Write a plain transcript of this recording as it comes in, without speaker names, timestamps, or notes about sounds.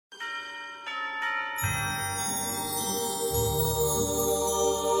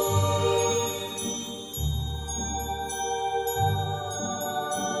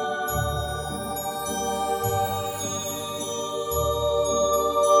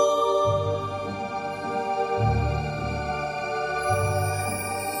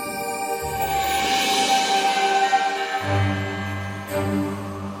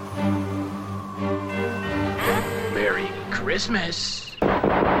Christmas.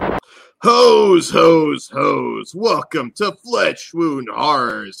 Hose, hose, hose. Welcome to Flesh Wound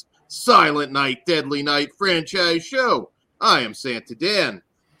Horror's Silent Night, Deadly Night franchise show. I am Santa Dan,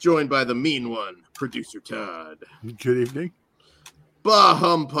 joined by the mean one, Producer Todd. Good evening. Bah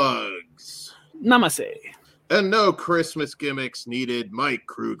humpugs. Namaste. And no Christmas gimmicks needed, Mike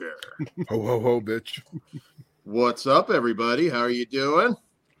Kruger. Ho, ho, ho, bitch. What's up, everybody? How are you doing?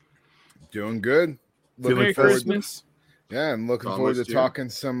 Doing good. Merry Christmas. Yeah, I'm looking forward to talking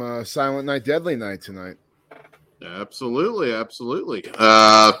some Silent Night, Deadly Night tonight. Absolutely, absolutely.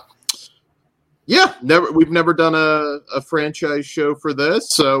 We've never done a franchise show for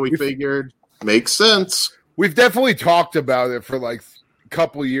this, so we figured makes sense. We've definitely talked about it for like a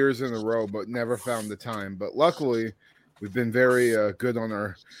couple years in a row, but never found the time. But luckily, we've been very good on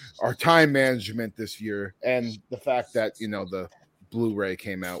our time management this year, and the fact that the Blu-ray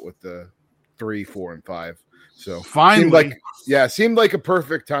came out with the 3, 4, and 5. So finally, seemed like a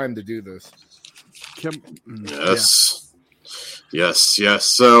perfect time to do this. Yes.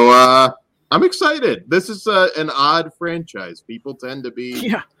 So I'm excited. This is an odd franchise. People tend to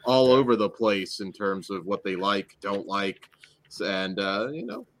be all over the place in terms of what they like, don't like, and I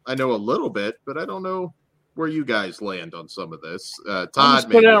know a little bit, but I don't know where you guys land on some of this. Todd, I'll just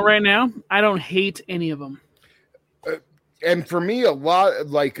put it out right now. I don't hate any of them. And for me, a lot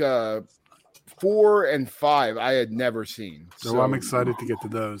like 4 and 5 I had never seen. So I'm excited to get to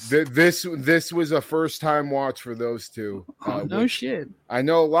those. This was a first time watch for those two. No shit. I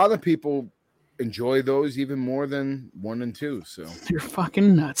know a lot of people enjoy those even more than 1 and 2. So you're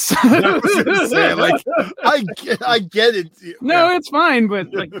fucking nuts. I get it. No, it's fine,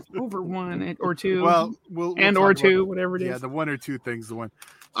 but like over 1 or 2. Well, or 2, whatever it is. Yeah, the 1 or 2 thing's the one.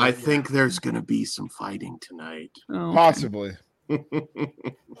 I think there's going to be some fighting tonight. Oh, possibly.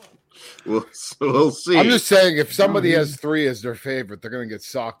 We'll see. I'm just saying, if somebody has 3 as their favorite, they're going to get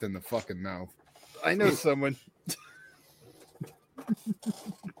socked in the fucking mouth. I know someone.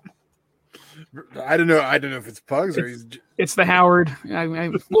 I don't know if it's Pugs or he's. It's the Howard.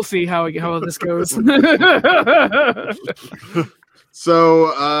 We'll see how this goes.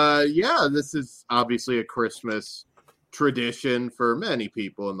 So, this is obviously a Christmas tradition for many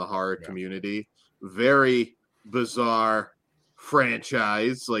people in the horror community. Very bizarre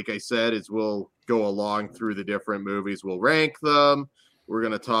franchise. Like I said, as we'll go along through the different movies, we'll rank them. We're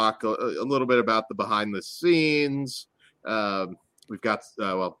going to talk a little bit about the behind the scenes. We've got,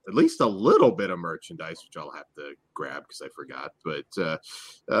 at least a little bit of merchandise, which I'll have to grab because I forgot, but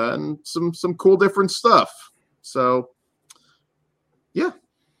and some cool different stuff. So, yeah.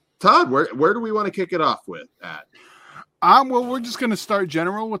 Todd, where do we want to kick it off with at? Well, we're just going to start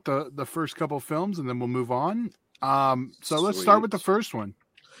general with the first couple of films, and then we'll move on. So let's start with the first one.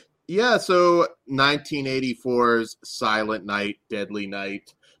 Yeah, so 1984's Silent Night, Deadly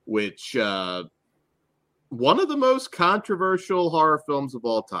Night, which one of the most controversial horror films of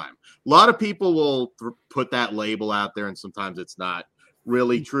all time. A lot of people will put that label out there, and sometimes it's not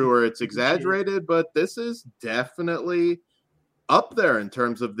really true or it's exaggerated, but this is definitely up there in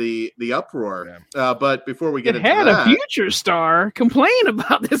terms of the uproar. But before we get into that, it had a future star complain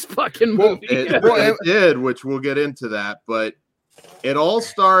about this fucking movie. It did, which we'll get into that. But it all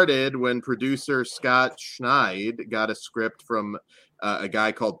started when producer Scott Schneid got a script from a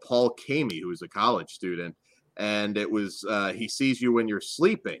guy called Paul Kamey, who was a college student. And it was He Sees You When You're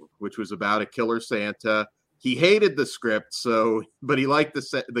Sleeping, which was about a killer Santa. He hated the script, but he liked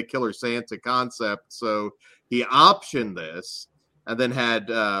the killer Santa concept. So he optioned this. And then had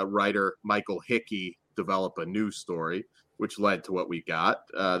writer Michael Hickey develop a new story, which led to what we got.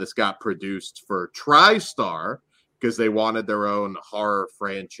 This got produced for TriStar because they wanted their own horror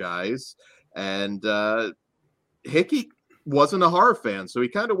franchise. And Hickey wasn't a horror fan, so he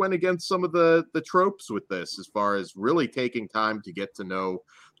kind of went against some of the tropes with this as far as really taking time to get to know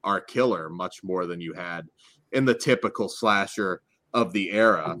our killer much more than you had in the typical slasher of the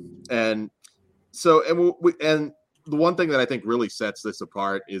era. And so, and the one thing that I think really sets this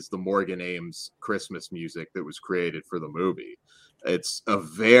apart is the Morgan Ames Christmas music that was created for the movie. It's a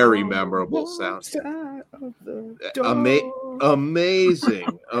very memorable sound. Amazing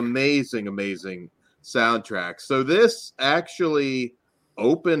soundtrack. So this actually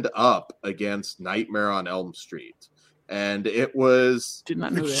opened up against Nightmare on Elm Street. And it was... Did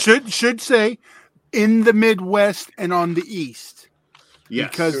not know that. Should say in the Midwest and on the East. Yes.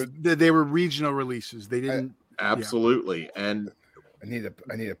 Because they were regional releases. They didn't... Absolutely. And I need a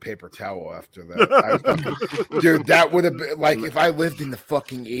paper towel after that. Dude, that would have been like if I lived in the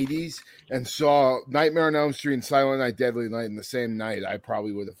fucking 80s and saw Nightmare on Elm Street and Silent Night, Deadly Night in the same night. I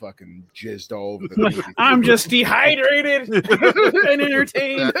probably would have fucking jizzed all over the movie. I'm just dehydrated and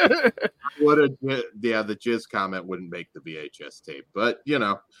entertained. The jizz comment wouldn't make the VHS tape, but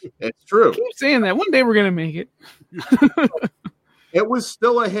it's true. Keep saying that. One day we're gonna make it. It was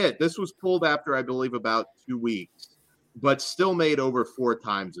still a hit. This was pulled after, I believe, about 2 weeks, but still made over 4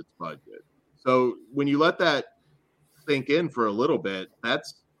 times its budget. So when you let that sink in for a little bit,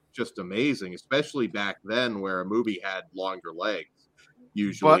 that's just amazing, especially back then where a movie had longer legs,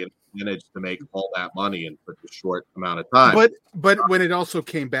 usually, and managed to make all that money in such a short amount of time. But when it also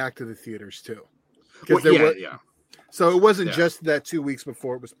came back to the theaters too. So it wasn't just that 2 weeks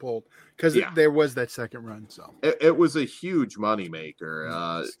before it was pulled, because there was that second run. So it was a huge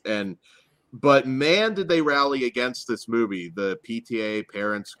moneymaker. But man, did they rally against this movie. The PTA,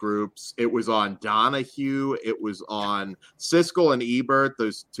 parents groups. It was on Donahue. It was on Siskel and Ebert,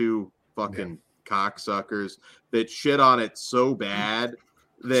 those two fucking cocksuckers that shit on it so bad.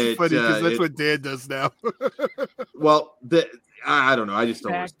 That, funny because that's what Dan does now. Well, I don't know. I just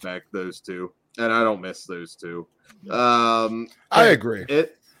don't respect those two. And I don't miss those two. I agree.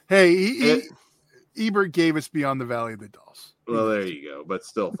 Ebert gave us Beyond the Valley of the Dolls. Well, there you go. But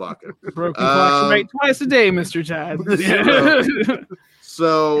still fucking. Broken clocks right twice a day, Mr. Todd.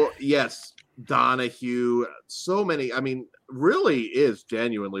 So, yes, Donahue. So many. I mean, really is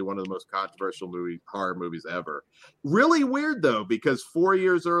genuinely one of the most controversial horror movies ever. Really weird, though, because 4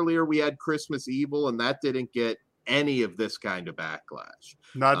 years earlier we had Christmas Evil, and that didn't get any of this kind of backlash.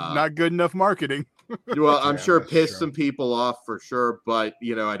 Not good enough marketing. Well, I'm sure pissed some people off for sure, but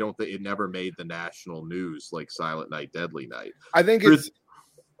I don't think it never made the national news like Silent Night, Deadly Night. I think it's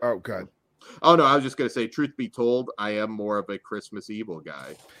God. Oh no, I was just gonna say, truth be told, I am more of a Christmas Evil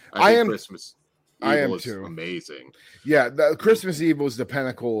guy. I think Christmas Evil is too amazing. Yeah, the Christmas Evil is the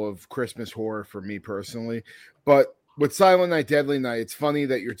pinnacle of Christmas horror for me personally, but with Silent Night, Deadly Night, it's funny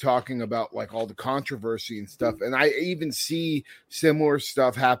that you're talking about like all the controversy and stuff. And I even see similar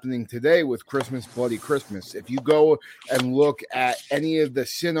stuff happening today with Christmas, Bloody Christmas. If you go and look at any of the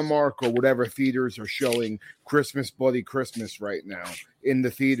Cinemark or whatever theaters are showing Christmas, Bloody Christmas right now in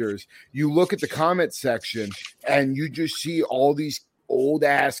the theaters, you look at the comment section and you just see all these old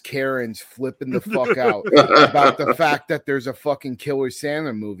ass Karens flipping the fuck out about the fact that there's a fucking Killer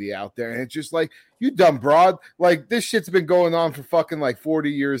Santa movie out there. And it's just like, you dumb broad. Like, this shit's been going on for fucking like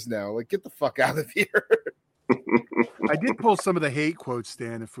 40 years now. Like, get the fuck out of here. I did pull some of the hate quotes,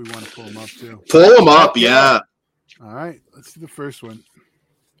 Dan, if we want to pull them up too. Pull them up, yeah. All right, let's do the first one.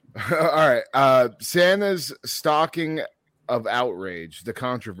 All right. Santa's stocking of outrage, the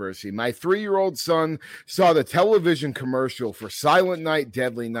controversy. My 3-year-old son saw the television commercial for Silent Night,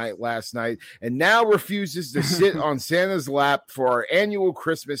 Deadly Night last night, and now refuses to sit on Santa's lap for our annual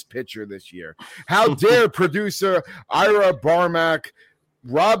Christmas picture this year. How dare producer Ira Barmack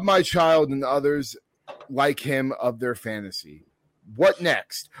rob my child and others like him of their fantasy? What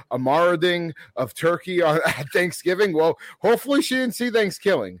next? A marauding of turkey on Thanksgiving? Well, hopefully she didn't see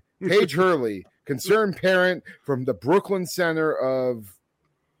Thanksgiving. Paige Hurley, concerned parent from the Brooklyn Center of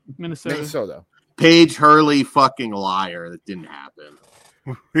Minnesota. Paige Hurley, fucking liar. That didn't happen.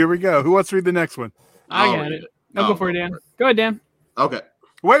 Here we go. Who wants to read the next one? I got it. Go for it, Dan. Go ahead, Dan. Okay.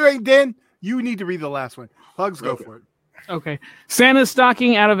 Wait, Dan. You need to read the last one. Hugs, go for it. Okay. Santa's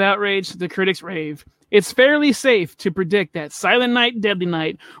stocking out of outrage. The critics rave. It's fairly safe to predict that Silent Night, Deadly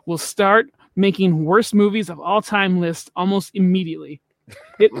Night will start making worst movies of all time list almost immediately.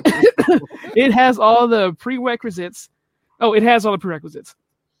 It has all the prerequisites. Oh, it has all the prerequisites.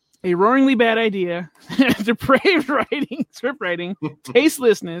 A roaringly bad idea, depraved script writing,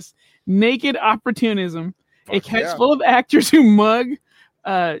 tastelessness, naked opportunism, a cast full of actors who mug,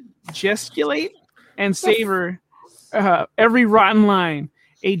 gesticulate, and savor every rotten line.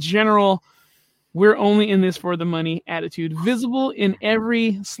 A general, we're only in this for the money attitude, visible in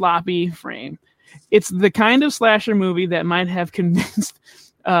every sloppy frame. It's the kind of slasher movie that might have conceived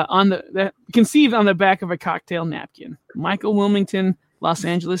on the back of a cocktail napkin. Michael Wilmington, Los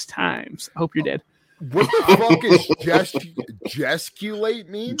Angeles Times. I hope you're dead. What the fuck is gesticulate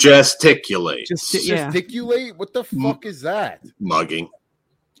mean? Gesticulate. Gesticulate? What the fuck is that? Mugging.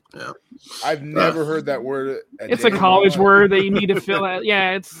 Yeah. I've never heard that word. It's a college word that you need to fill out.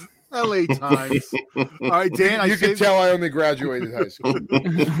 Yeah, it's LA Times. All right, Dan. You can tell I only graduated high school.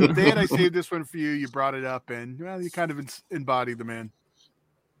 Dan, I saved this one for you. You brought it up, and well, you kind of embody the man.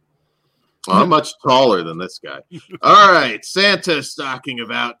 Well, I'm much taller than this guy. All right, Santa's stocking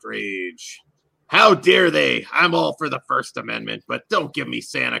of outrage. How dare they? I'm all for the First Amendment, but don't give me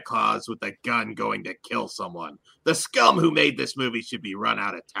Santa Claus with a gun going to kill someone. The scum who made this movie should be run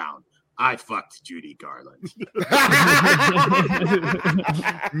out of town. I fucked Judy Garland.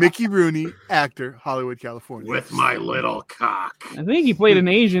 Mickey Rooney, actor, Hollywood, California. With my little cock. I think he played an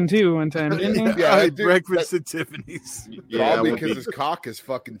Asian too one time, didn't he? Yeah, I do. Breakfast at Tiffany's. Yeah, Probably well, because his cock is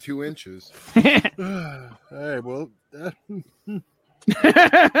fucking 2 inches. All right, well,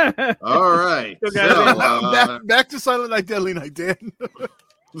 all right. back to Silent Night, Deadly Night, Dan.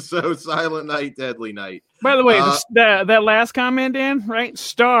 So Silent Night, Deadly Night. By the way, that last comment, Dan, right?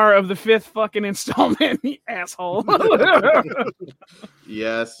 Star of the 5th fucking installment, you asshole.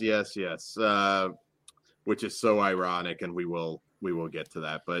 Yes. Which is so ironic, and we will get to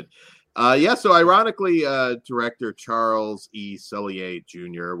that. But so ironically, director Charles E. Sellier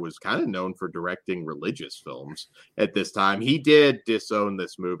Jr. was kind of known for directing religious films at this time. He did disown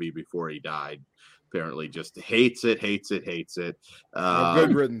this movie before he died. Apparently just hates it.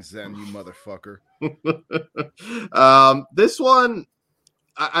 Good riddance then, you motherfucker. This one,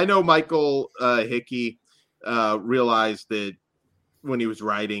 I know Michael Hickey realized that when he was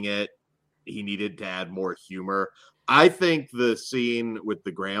writing it, he needed to add more humor. I think the scene with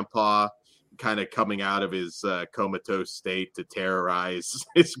the grandpa kind of coming out of his comatose state to terrorize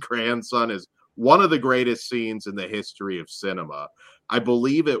his grandson is one of the greatest scenes in the history of cinema. I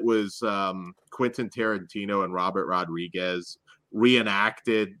believe it was Quentin Tarantino and Robert Rodriguez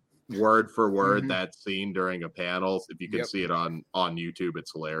reenacted word for word that scene during a panel. If you can see it on YouTube,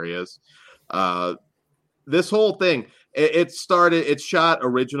 it's hilarious. This whole thing, it's shot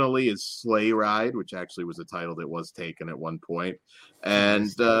originally as Sleigh Ride, which actually was a title that was taken at one point.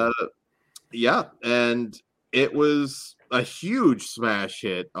 And and it was a huge smash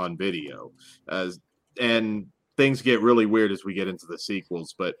hit on video. And things get really weird as we get into the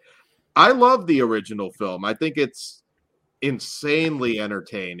sequels, but I love the original film. I think it's insanely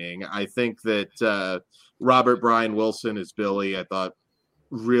entertaining. I think that Robert Brian Wilson as Billy, I thought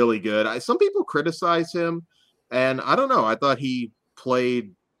really good. Some people criticize him, and I don't know. I thought he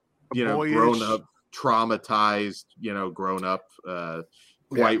played, grown up, traumatized, grown up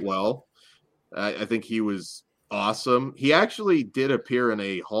quite well. I think he was awesome. He actually did appear in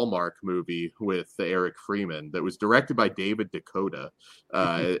a Hallmark movie with Eric Freeman that was directed by David Dakota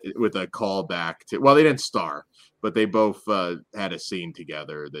with a callback to, well, they didn't star, but they both had a scene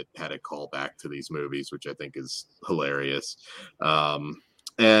together that had a callback to these movies, which I think is hilarious. I'm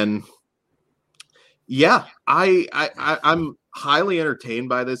highly entertained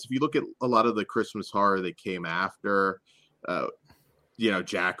by this. If you look at a lot of the Christmas horror that came after,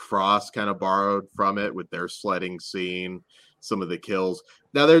 Jack Frost kind of borrowed from it with their sledding scene, some of the kills.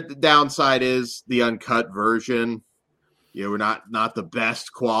 Now, the downside is the uncut version. We're not the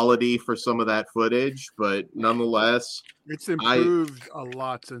best quality for some of that footage, but nonetheless, it's improved a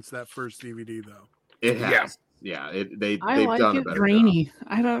lot since that first DVD, though. It has. They've like done it a better grainy. job.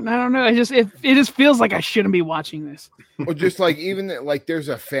 I don't know. It just feels like I shouldn't be watching this. Well, just like even like there's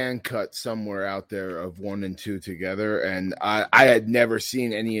a fan cut somewhere out there of 1 and 2 together, and I had never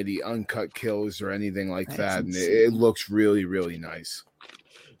seen any of the uncut kills or anything like that, and it looks really, really nice.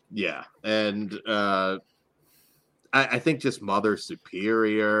 Yeah, and I think just Mother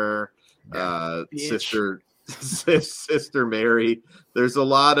Superior, Sister Mary. There's a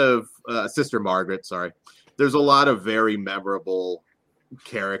lot of Sister Margaret. Sorry. There's a lot of very memorable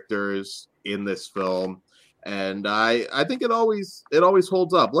characters in this film, and I think it always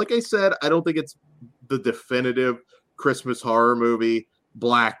holds up. Like I said, I don't think it's the definitive Christmas horror movie.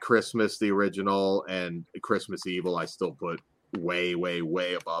 Black Christmas, the original, and Christmas Evil, I still put way, way,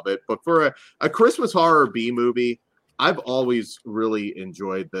 way above it. But for a Christmas horror B movie, I've always really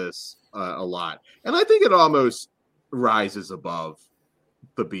enjoyed this a lot, and I think it almost rises above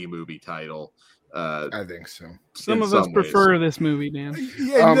the B movie title. I think so. Some of us prefer this movie, Dan.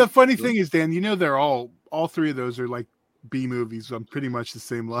 Yeah, and the funny thing is, Dan, they're all three of those are like B movies on pretty much the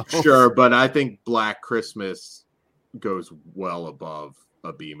same level. Sure, but I think Black Christmas goes well above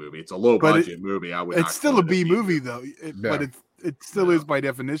a B movie. It's a low budget movie. It's still a B movie though, but it still is by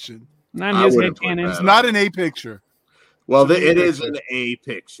definition. Not in his head canon. It's not an A picture. Well, it is an A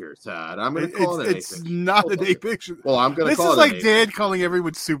picture, Todd. I'm going to call it an A picture. It's not an A picture. Well, I'm going to call it. This is like Dad calling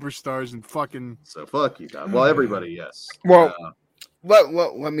everyone superstars and fucking. So fuck you, Todd. Well, everybody, yes. Well,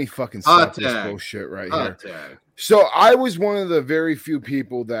 let me fucking stop this bullshit right here. Tag. So I was one of the very few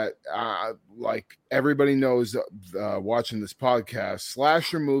people that, like everybody knows, watching this podcast,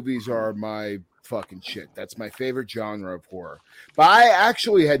 slasher movies are my fucking shit. That's my favorite genre of horror. But I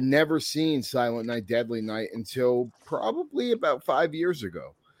actually had never seen Silent Night, Deadly Night until probably about 5 years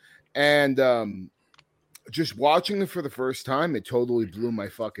ago. And just watching it for the first time, it totally blew my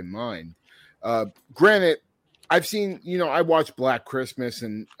fucking mind. Granted, I've seen, I watched Black Christmas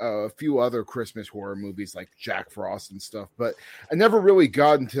and a few other Christmas horror movies like Jack Frost and stuff, but I never really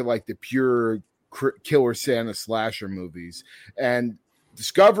got into like the pure killer Santa slasher movies. And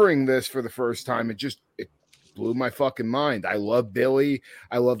discovering this for the first time, it blew my fucking mind. I love Billy.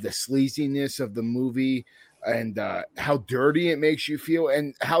 I love the sleaziness of the movie and how dirty it makes you feel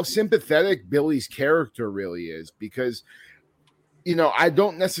and how sympathetic Billy's character really is, because I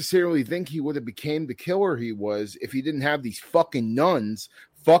don't necessarily think he would have became the killer he was if he didn't have these fucking nuns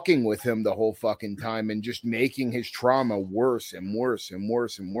fucking with him the whole fucking time and just making his trauma worse and worse and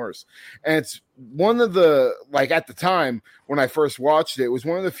worse and worse. And it's one of the, like, at the time when I first watched it, it was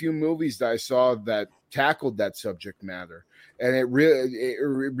one of the few movies that I saw that tackled that subject matter. And it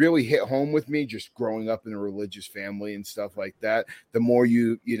really hit home with me, just growing up in a religious family and stuff like that. The more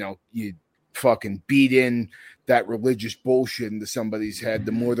you fucking beat in that religious bullshit into somebody's head,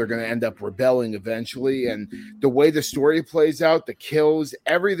 the more they're going to end up rebelling eventually. And the way the story plays out, the kills,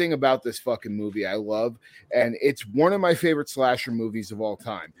 everything about this fucking movie I love. And it's one of my favorite slasher movies of all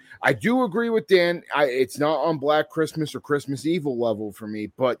time. I do agree with Dan. It's not on Black Christmas or Christmas Evil level for me,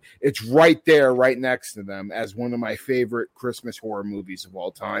 but it's right there, right next to them as one of my favorite Christmas horror movies of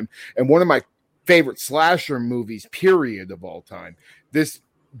all time. And one of my favorite slasher movies, period, of all time. This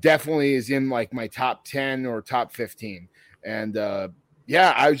definitely is in like my top 10 or top 15. And it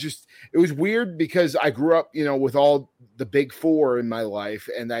was weird because I grew up, with all the big four in my life,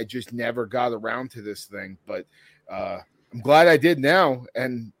 and I just never got around to this thing. But I'm glad I did now.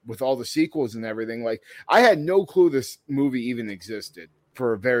 And with all the sequels and everything, like, I had no clue this movie even existed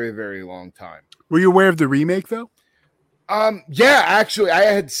for a very, very long time. Were you aware of the remake though? Yeah, actually I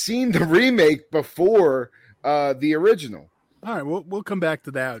had seen the remake before the original. All right, we'll come back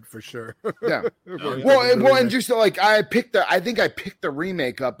to that for sure. Yeah. Well, and just like I think I picked the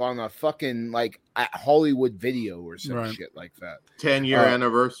remake up on a fucking like Hollywood Video or some shit like that. 10-year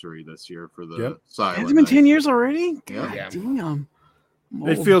anniversary this year for the Silent Has it been 10 years already? God yeah. Damn.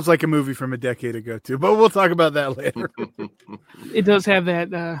 It feels like a movie from a decade ago too, but we'll talk about that later. It does have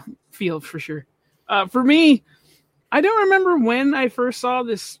that feel for sure. For me, I don't remember when I first saw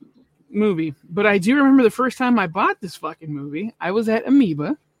this movie, but I do remember the first time I bought this fucking movie. I was at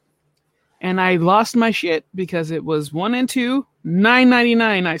Amoeba and I lost my shit because it was 1 and 2,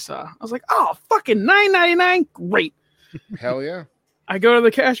 $9.99 I saw. I was like, oh, fucking $9.99, great. Hell yeah. I go to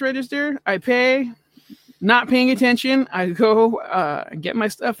the cash register, I pay, not paying attention. I go get my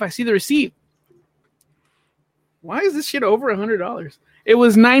stuff. I see the receipt. Why is this shit over $100? It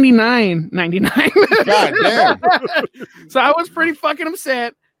was $99.99. God damn. So I was pretty fucking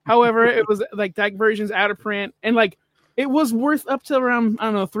upset. However, it was like that version's out of print, and like it was worth up to around, I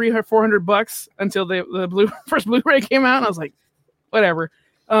don't know, $300 or $400 until the first Blu-ray came out. And I was like, whatever.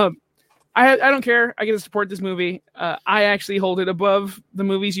 I don't care. I get to support this movie. I actually hold it above the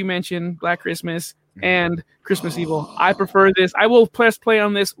movies you mentioned, Black Christmas and Christmas Evil. I prefer this. I will press play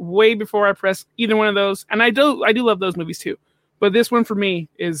on this way before I press either one of those, and I do love those movies too. But this one for me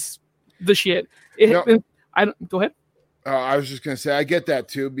is the shit. Go ahead. I was just going to say, I get that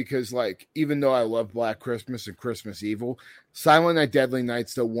too, because like, even though I love Black Christmas and Christmas Evil, Silent Night, Deadly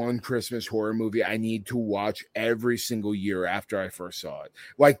Night's the one Christmas horror movie I need to watch every single year after I first saw it.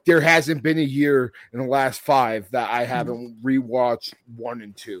 Like, there hasn't been a year in the last 5 that I haven't rewatched 1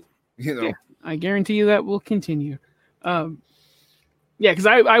 and 2, Yeah, I guarantee you that will continue. Because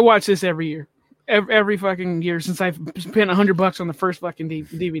I watch this every year. Every fucking year since I've spent $100 on the first fucking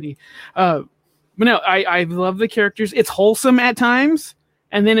DVD. But no, I love the characters. It's wholesome at times,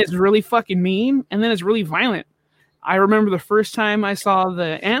 and then it's really fucking mean, and then it's really violent. I remember the first time I saw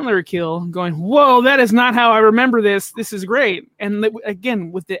the antler kill going, whoa, that is not how I remember this. This is great. And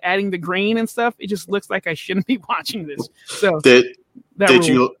again, with adding the grain and stuff, it just looks like I shouldn't be watching this. So did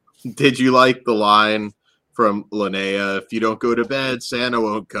you like the line from Linnea, if you don't go to bed, Santa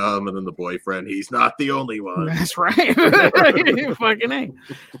won't come, and then the boyfriend, he's not the only one. That's right. Fucking A.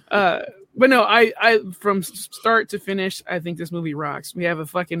 But no, I from start to finish, I think this movie rocks. We have a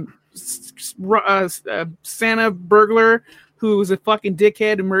fucking Santa burglar who's a fucking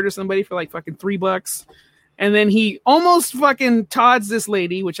dickhead and murders somebody for like fucking $3, and then he almost fucking Todds this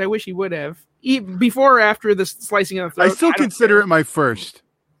lady, which I wish he would have before or after the slicing of the throat. I still consider it my first.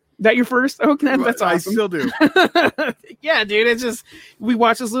 That your first? Oh, that's awesome. I still do. Yeah, dude. It's just we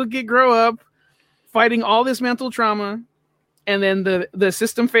watch this little kid grow up, fighting all this mental trauma, and then the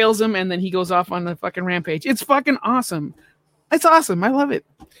system fails him, and then he goes off on the fucking rampage. It's fucking awesome. It's awesome. I love it.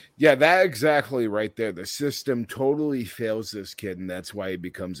 Yeah, that exactly right there. The system totally fails this kid, and that's why he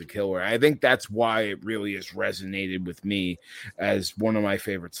becomes a killer. I think that's why it really has resonated with me as one of my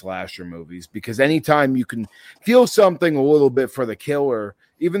favorite slasher movies, because anytime you can feel something a little bit for the killer,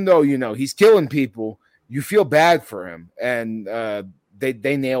 even though, he's killing people, you feel bad for him. And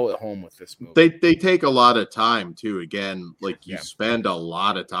they nail it home with this movie. They take a lot of time, too. Again, like you spend a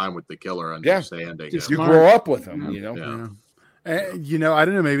lot of time with the killer understanding. You grow up with him, Yeah. I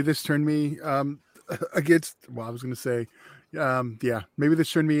don't know. Maybe this turned me against. Well, I was going to say, maybe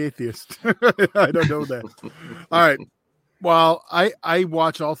this turned me atheist. I don't know that. All right. Well, I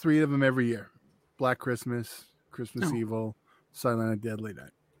watch all three of them every year: Black Christmas, Christmas Evil, Silent Night, Deadly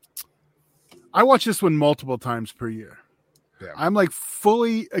Night. I watch this one multiple times per year. Yeah. I'm like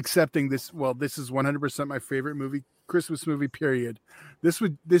fully accepting this. Well, this is 100% my favorite movie, Christmas movie. Period. This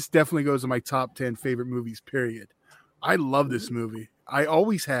definitely goes in my top 10 favorite movies. Period. I love this movie. I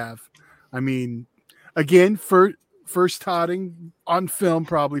always have. I mean, again, first totting on film,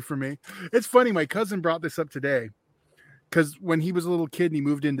 probably for me. It's funny. My cousin brought this up today because when he was a little kid and he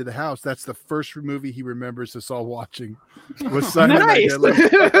moved into the house, that's the first movie he remembers us all watching. Was Silent Night, Deadly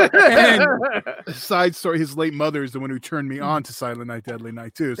Night. And side story: his late mother is the one who turned me on to Silent Night, Deadly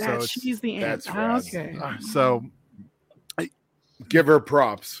Night too. She's the aunt. Okay. So give her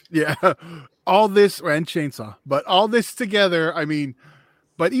props. Yeah. All this and Chainsaw, but all this together, I mean,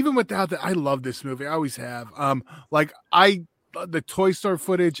 but even without that, I love this movie. I always have. The Toy Store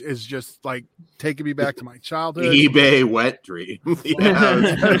footage is just like taking me back to my childhood. eBay wet dream.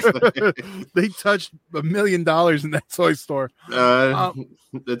 They touched $1 million in that toy store.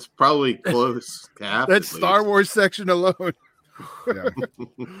 It's probably close. That Star Wars section alone.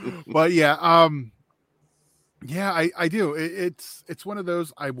 But I do. It's one of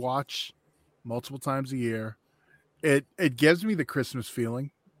those I watch multiple times a year. It gives me the Christmas feeling.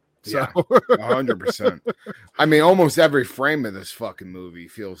 So. Yeah, 100%. I mean, almost every frame of this fucking movie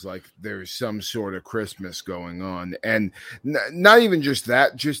feels like there's some sort of Christmas going on, and not even just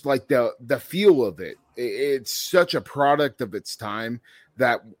that, just like the feel of it. It's such a product of its time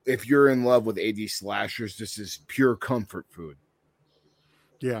that if you're in love with 80s slashers, this is pure comfort food.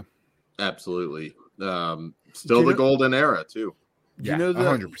 Yeah, absolutely. Still the golden era too. Yeah,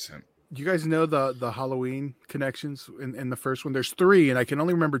 100%. Do you guys know the Halloween connections in the first one? There's 3, and I can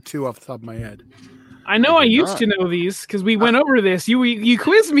only remember 2 off the top of my head. I know I used to know these because we went over this. You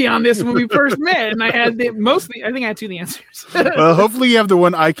quizzed me on this when we first met, and I had I think I had 2 of the answers. Well, hopefully you have the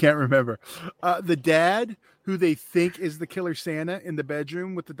one I can't remember. The dad, who they think is the killer Santa in the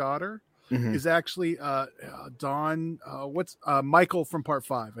bedroom with the daughter, is actually Don. Michael from Part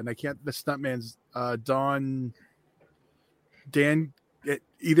 5, and I can't. The stuntman's Dan.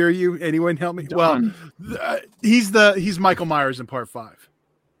 Either of you, anyone help me? Don. Well, he's Michael Myers in Part 5.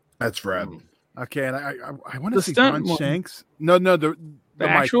 That's right. Okay, and I want to say Don Shanks. No, the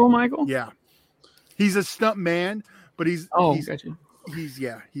actual Michael. Yeah, he's a stunt man, but he's gotcha.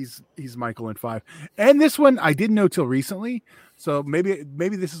 He's Michael in 5. And this one I didn't know till recently, so maybe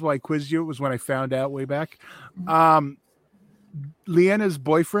this is why I quizzed you. It was when I found out way back. Leanna's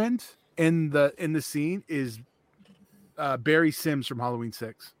boyfriend in the scene is Barry Sims from Halloween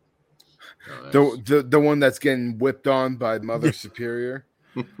 6. The one that's getting whipped on by Mother Superior.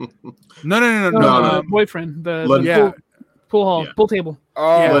 No. Boyfriend. The pool table.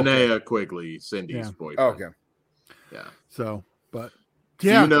 Oh, Linnea Quigley, Cindy's boyfriend. Okay. Yeah. So, but do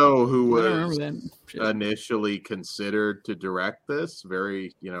you know who was initially considered to direct this?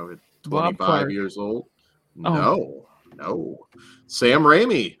 Very, 25 years old. No. Sam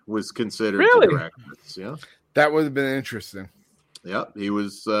Raimi was considered to direct this. Yeah. That would have been interesting. Yep, he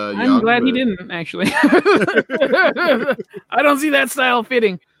was I'm glad he didn't, actually. I don't see that style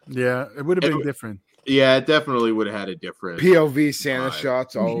fitting. Yeah, it would have been different. Yeah, it definitely would have had a different POV Santa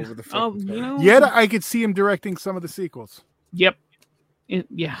shots all over the film. Yet I could see him directing some of the sequels. Yep.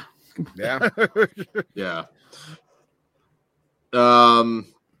 Yeah. Yeah.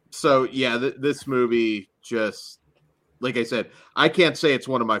 So this movie just, like I said, I can't say it's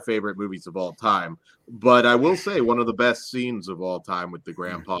one of my favorite movies of all time, but I will say one of the best scenes of all time with the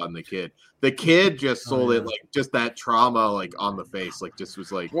grandpa and the kid. The kid just sold it, like just that trauma, like on the face, like just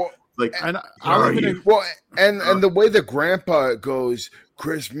was like, and the way the grandpa goes,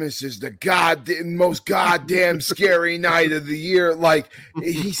 Christmas is the most goddamn scary night of the year. Like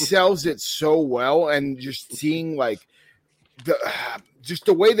he sells it so well, and just seeing like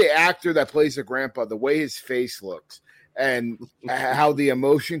the way the actor that plays the grandpa, the way his face looks. and how the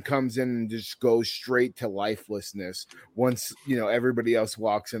emotion comes in and just goes straight to lifelessness once everybody else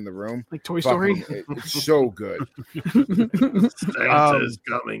walks in the room. Like Toy Story. It's so good. Santa's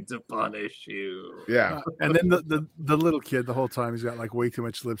coming to punish you. Yeah. And then the little kid the whole time, he's got like way too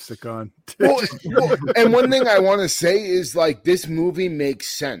much lipstick on. Well, and one thing I want to say is like this movie makes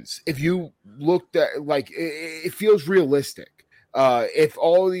sense if you looked at like it feels realistic. If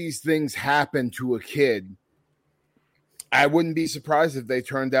all these things happen to a kid, I wouldn't be surprised if they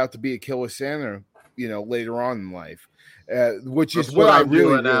turned out to be a killer Santa, later on in life. Which is what I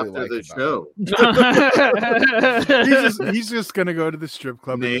really after like the about show. He's just gonna go to the strip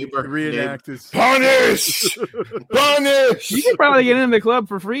club and reenact his Punish. You could probably get into the club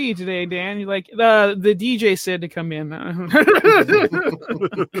for free today, Dan. You like the DJ said to come in.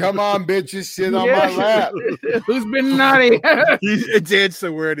 Come on, bitches, sit on my lap. Who's been naughty? Dan's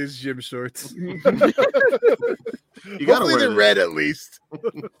still wearing his gym shorts. You gotta Hopefully wear they're this. red at least.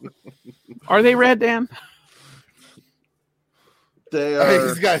 Are they red, Dan? They are.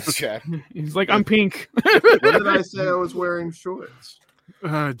 He's got to check. He's like, I'm pink. When did I say I was wearing shorts?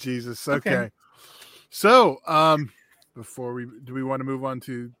 Oh Jesus. Okay. So, do we want to move on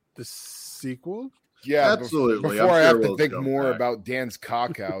to the sequel? Yeah, Absolutely. Before I'm I sure have we'll to think jump more back. about Dan's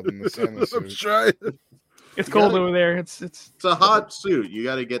cock out in the Santa I'm suit. trying. It's cold over there. It's It's a hot suit. You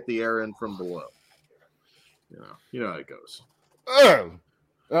got to get the air in from below. You know how it goes. Oh,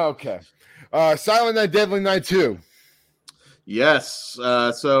 okay. Silent Night, Deadly Night 2. Yes.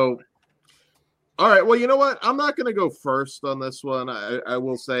 So, all right. Well, you know what? I'm not going to go first on this one. I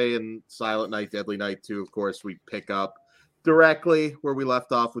will say in Silent Night, Deadly Night 2, of course, we pick up directly where we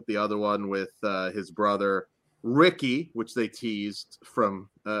left off with the other one with his brother Ricky, which they teased from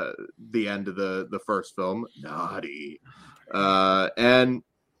the end of the first film. Naughty. And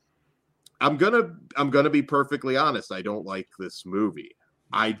I'm gonna be perfectly honest. I don't like this movie.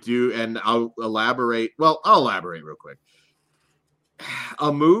 I do, and I'll elaborate. Well, I'll elaborate real quick.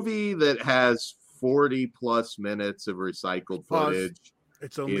 A movie that has 40 plus minutes of recycled footage.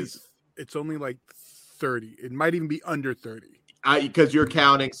 It's only like 30. It might even be under 30. Because you're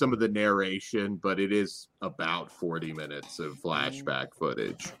counting some of the narration, but it is about 40 minutes of flashback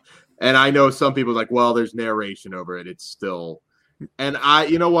footage. And I know some people are like, well, there's narration over it. It's still, and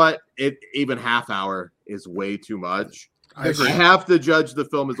you know what? Even half hour is way too much. I agree. I have to judge the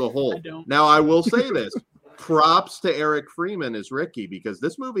film as a whole. I don't. Now, I will say this. Props to Eric Freeman as Ricky, because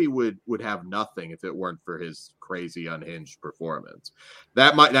this movie would have nothing if it weren't for his crazy unhinged performance.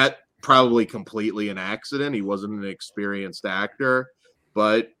 That probably completely an accident. He wasn't an experienced actor,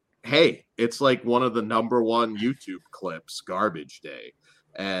 but hey, it's like one of the number one YouTube clips, Garbage Day,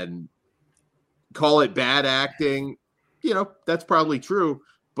 and call it bad acting. That's probably true,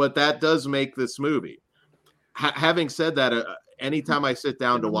 but that does make this movie. Having said that, anytime I sit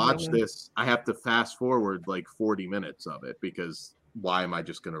down to watch this, I have to fast forward like 40 minutes of it, because why am I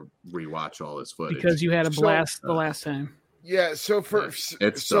just going to rewatch all this footage? because you had a blast the last time. Yeah, so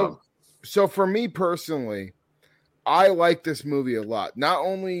It's dumb. So for me personally, I like this movie a lot. Not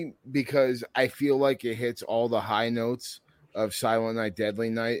only because I feel like it hits all the high notes of Silent Night, Deadly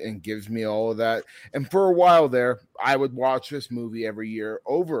Night and gives me all of that. And for a while there, I would watch this movie every year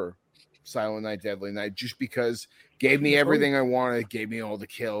over Silent Night, Deadly Night, just because it gave me everything I wanted, gave me all the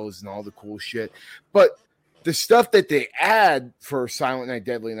kills and all the cool shit. But the stuff that they add for Silent Night,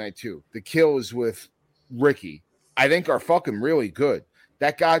 Deadly Night 2, the kills with Ricky, I think are fucking really good.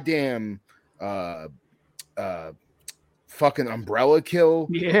 That goddamn fucking umbrella kill,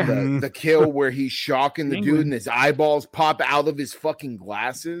 the kill where he's shocking the dude and his eyeballs pop out of his fucking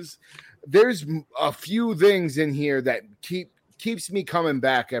glasses. There's a few things in here that keeps me coming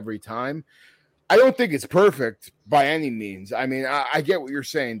back every time. I don't think it's perfect by any means. I mean, I get what you're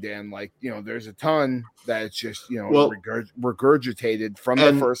saying, Dan. Like, there's a ton that's just, regurgitated from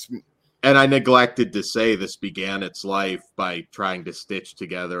the first. And I neglected to say this began its life by trying to stitch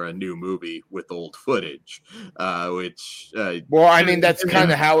together a new movie with old footage, which. Well, I mean, that's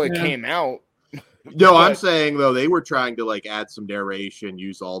kind of how it came out. No, I'm saying, though, they were trying to add some narration,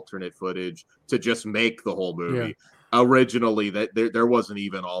 use alternate footage to just make the whole movie. Yeah. Originally, that there wasn't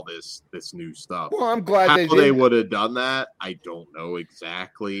even all this new stuff. Well, I'm glad how they would have done that. I don't know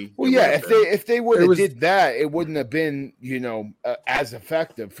exactly. Well, yeah, if they would have did that, it wouldn't have been as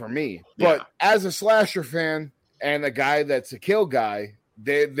effective for me. But as a slasher fan and a guy that's a kill guy,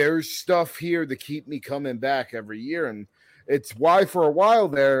 there's stuff here to keep me coming back every year, and it's why for a while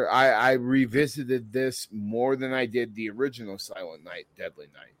there I revisited this more than I did the original Silent Night, Deadly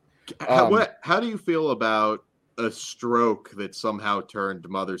Night. How do you feel about a stroke that somehow turned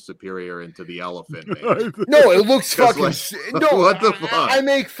Mother Superior into the elephant man. No, it looks fucking like, no. what the fuck? I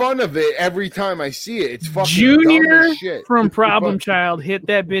make fun of it every time I see it. It's fucking Junior dumb as shit. from Problem Child hit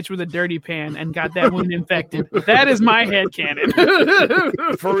that bitch with a dirty pan and got that wound infected. That is my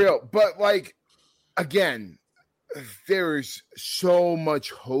headcanon. For real. But like, again, there's so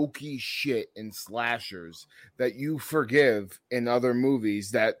much hokey shit in slashers that you forgive in other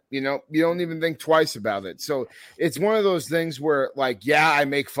movies that, you don't even think twice about it. So it's one of those things where, like, yeah, I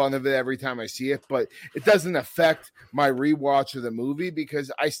make fun of it every time I see it, but it doesn't affect my rewatch of the movie because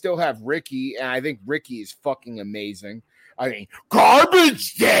I still have Ricky, and I think Ricky is fucking amazing. I mean,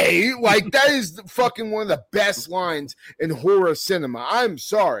 garbage day, like that is fucking one of the best lines in horror cinema. I'm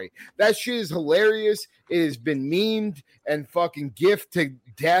sorry. That shit is hilarious. It has been memed and fucking gift to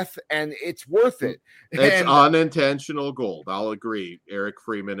death, and it's worth it. It's unintentional gold. I'll agree. Eric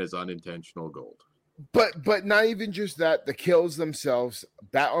Freeman is unintentional gold. But not even just that, the kills themselves,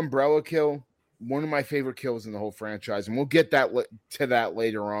 that umbrella kill, one of my favorite kills in the whole franchise, and we'll get to that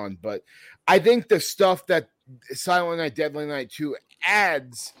later on. But I think the stuff that Silent Night, Deadly Night 2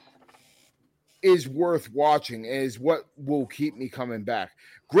 adds is worth watching and is what will keep me coming back.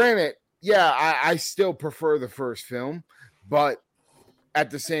 Granted, yeah, I still prefer the first film, but at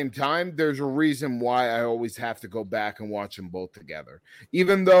the same time, there's a reason why I always have to go back and watch them both together.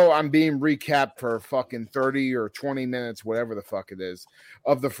 Even though I'm being recapped for fucking 30 or 20 minutes, whatever the fuck it is,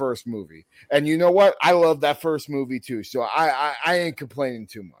 of the first movie. And you know what? I love that first movie too, so I ain't complaining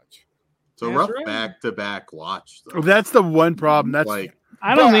too much. It's a rough back-to-back watch, though. That's the one problem. That's like,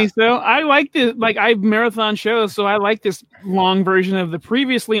 I don't think so. I like this. Like, I marathon shows, so I like this long version of the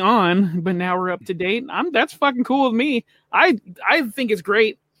previously on, but now we're up to date. That's fucking cool with me. I think it's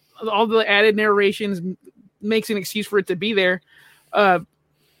great. All the added narrations makes an excuse for it to be there. And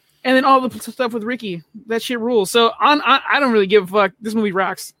then all the stuff with Ricky, that shit rules. So I don't really give a fuck. This movie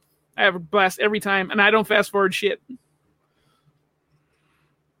rocks. I have a blast every time, and I don't fast forward shit.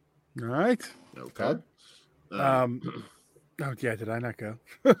 all right. okay. Oh yeah, did I not go?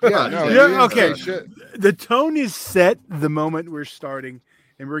 Yeah, no, Yeah, okay. Shit. The tone is set the moment we're starting,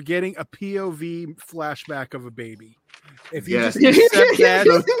 and we're getting a POV flashback of a baby. If you Yes. just accept that,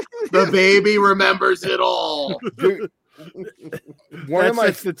 The baby remembers it all. Dude, that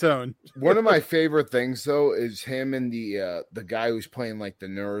sets the tone. one of my favorite things though is him and the guy who's playing like the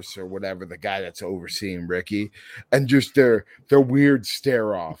nurse or whatever, the guy that's overseeing Ricky, and just their weird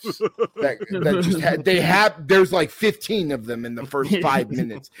stare offs that just there's like 15 of them in the first 5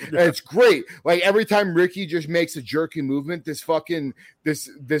 minutes, and it's great. Like every time Ricky just makes a jerky movement, this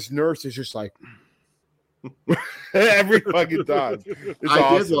nurse is just like every fucking time. It's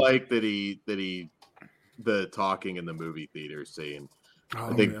awesome. Did like that he the talking in the movie theater scene.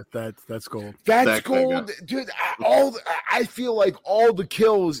 Oh, I think that's gold. That's gold, dude. I feel like all the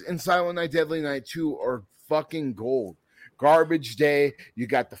kills in Silent Night, Deadly Night 2 are fucking gold. Garbage Day, you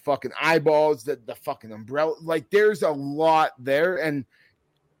got the fucking eyeballs, the fucking umbrella. Like, there's a lot there, and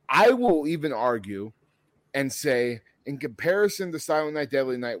I will even argue and say, in comparison to Silent Night,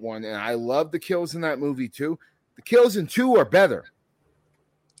 Deadly Night 1, and I love the kills in that movie too, the kills in 2 are better.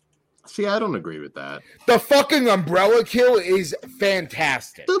 See, I don't agree with that. The fucking umbrella kill is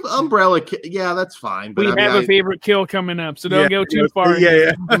fantastic. The umbrella kill, yeah, that's fine. But We have a favorite kill coming up, so don't go too far.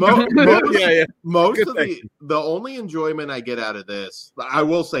 Yeah. Most Good of thing. the only enjoyment I get out of this, I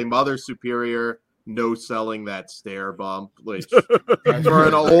will say, Mother Superior no selling that stair bump, which for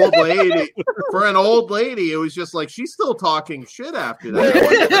an old lady, it was just like she's still talking shit after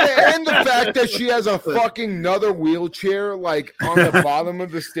that. And the fact that she has a fucking another wheelchair like on the bottom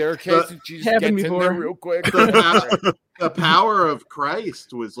of the staircase and she just gets in there real quick. The power of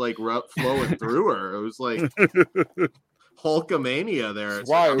Christ was like flowing through her. It was like Hulkamania there.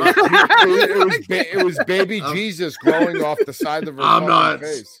 Wow, it was baby Jesus glowing off the side of her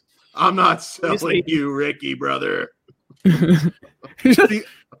face. I'm not selling you, Ricky, brother. I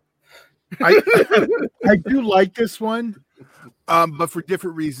do like this one, but for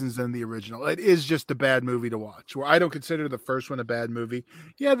different reasons than the original. It is just a bad movie to watch. Where I don't consider the first one a bad movie.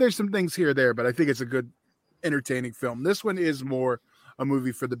 Yeah, there's some things here or there, but I think it's a good, entertaining film. This one is more a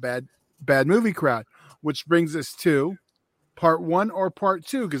movie for the bad movie crowd, which brings us to part 1 or part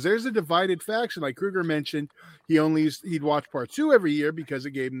 2, because there's a divided faction. Like Kruger mentioned, he'd watch part 2 every year because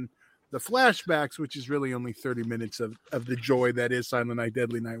it gave him the flashbacks, which is really only 30 minutes of the joy that is Silent Night,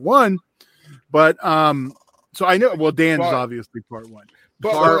 Deadly Night 1. But so I know, well, Dan's obviously part 1.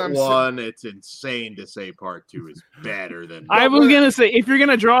 But part 1, it's insane to say part 2 is better than. I was gonna say, if you're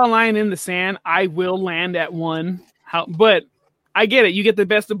gonna draw a line in the sand, I will land at 1. But I get it. You get the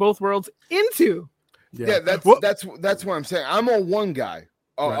best of both worlds into. Yeah, that's what I'm saying. I'm a one guy,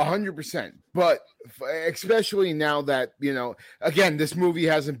 100%. But especially now that, you know, again, this movie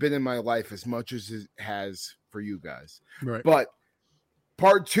hasn't been in my life as much as it has for you guys. Right. But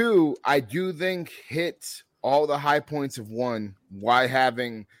part 2, I do think hits all the high points of 1 while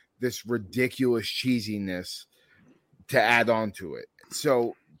having this ridiculous cheesiness to add on to it.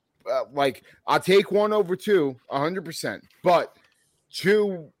 So, like, I'll take 1 over 2, 100%. But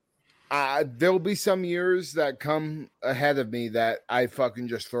 2, there'll be some years that come ahead of me that I fucking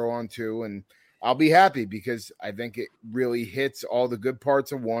just throw on 2, and I'll be happy because I think it really hits all the good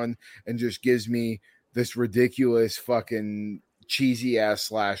parts of 1 and just gives me this ridiculous fucking cheesy ass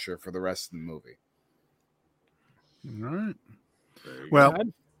slasher for the rest of the movie. All right. Well,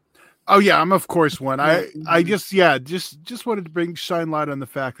 oh yeah, I'm of course one. I just wanted to shine light on the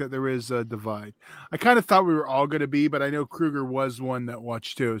fact that there is a divide. I kind of thought we were all going to be, but I know Kruger was one that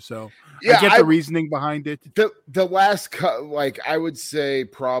watched too. So yeah, I get the reasoning behind it. The last cut, like I would say,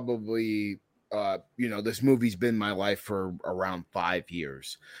 probably, you know, this movie's been my life for around 5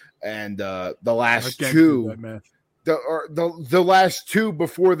 years, and the last 2, the last 2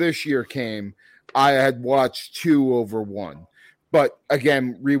 before this year came, I had watched 2 over 1. But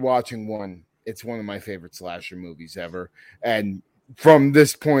again, rewatching 1, it's one of my favorite slasher movies ever. And from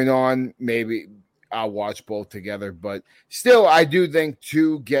this point on, maybe I'll watch both together. But still, I do think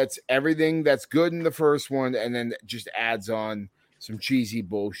 2 gets everything that's good in the first one and then just adds on some cheesy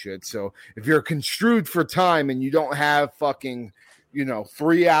bullshit. So if you're construed for time and you don't have fucking, you know,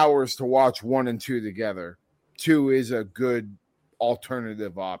 3 hours to watch 1 and 2 together, 2 is a good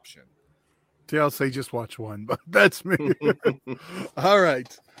alternative option. I'll say just watch 1, but that's me. All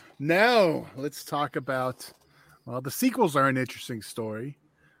right. Now let's talk about, well, the sequels are an interesting story.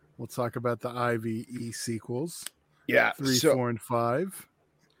 We'll talk about the IVE sequels. Yeah. 3, 4, and 5.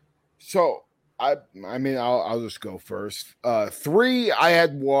 So I mean, I'll just go first. 3, I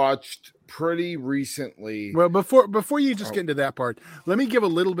had watched pretty recently. Well, before you just get into that part, let me give a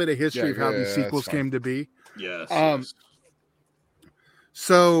little bit of history of how these sequels came to be. Yes.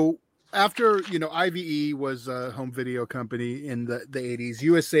 So after, you know, IVE was a home video company in the 80s.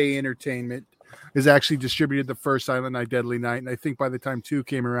 USA Entertainment has actually distributed the first Silent Night, Deadly Night, and I think by the time 2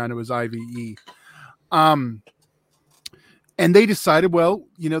 came around, it was IVE. And they decided, well,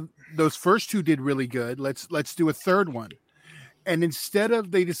 you know, those first 2 did really good. Let's do a third one. And instead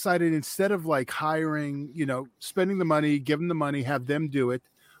of like hiring, you know, spending the money, give them the money, have them do it,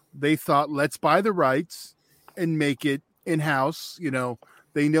 they thought, let's buy the rights and make it in-house, you know.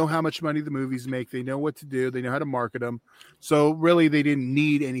 They know how much money the movies make. They know what to do. They know how to market them. So really, they didn't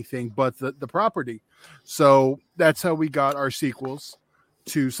need anything but the property. So that's how we got our sequels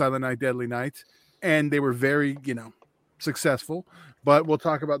to Silent Night, Deadly Night. And they were very, you know, successful. But we'll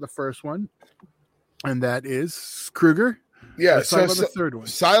talk about the first one. And that is Kruger. Yeah. Let's talk about the third one.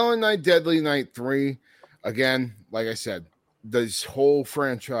 Silent Night, Deadly Night 3. Again, like I said, this whole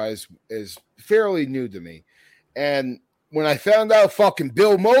franchise is fairly new to me. And when I found out fucking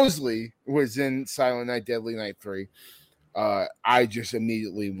Bill Moseley was in Silent Night, Deadly Night 3, I just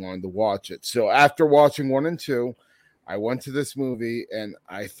immediately wanted to watch it. So after watching 1 and 2, I went to this movie and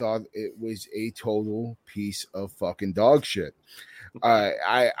I thought it was a total piece of fucking dog shit.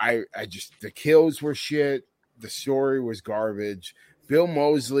 I just, the kills were shit. The story was garbage. Bill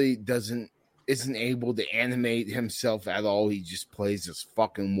Moseley isn't able to animate himself at all. He just plays this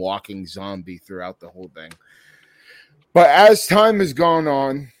fucking walking zombie throughout the whole thing. But as time has gone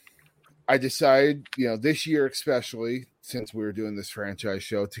on, I decided, you know, this year especially, since we were doing this franchise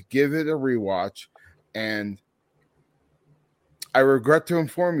show, to give it a rewatch. And I regret to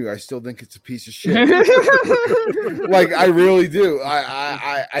inform you, I still think it's a piece of shit. Like, I really do.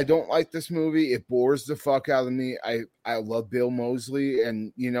 I don't like this movie. It bores the fuck out of me. I love Bill Moseley.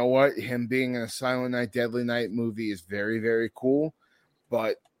 And you know what? Him being in a Silent Night, Deadly Night movie is very, very cool.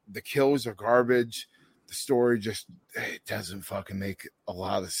 But the kills are garbage. The story just, it doesn't fucking make a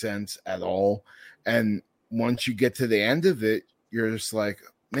lot of sense at all. And once you get to the end of it, you're just like,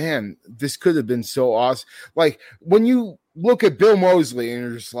 man, this could have been so awesome. Like, when you look at Bill Moseley and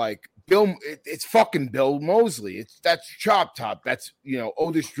you're just like, it's fucking Bill Moseley. That's Chop Top. That's, you know,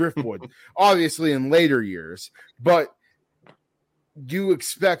 Otis Driftwood, obviously in later years. But you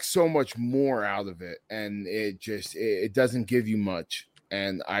expect so much more out of it. And it doesn't give you much.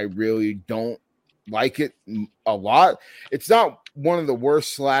 And I really don't like it a lot. It's not one of the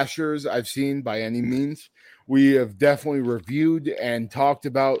worst slashers I've seen by any means. We have definitely reviewed and talked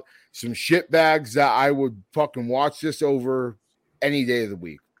about some shitbags that I would fucking watch this over any day of the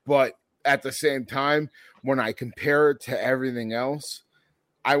week. But at the same time, when I compare it to everything else,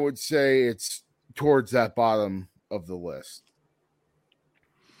 I would say it's towards that bottom of the list.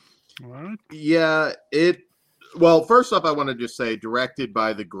 What? Yeah, well, first off, I want to just say, directed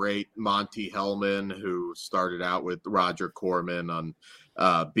by the great Monty Hellman, who started out with Roger Corman on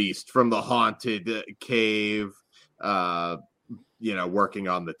Beast from the Haunted Cave, working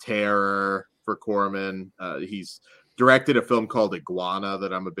on The Terror for Corman. He's directed a film called Iguana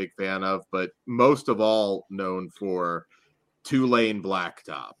that I'm a big fan of, but most of all known for Two-Lane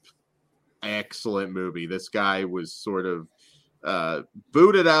Blacktop. Excellent movie. This guy was sort of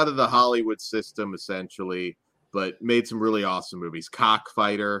booted out of the Hollywood system, essentially, but made some really awesome movies.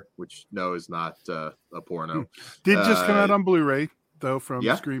 Cockfighter, which no is not a porno. Did just come out on Blu-ray though from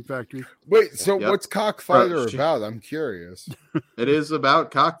Scream Factory. Wait, so what's Cockfighter about? I'm curious. It is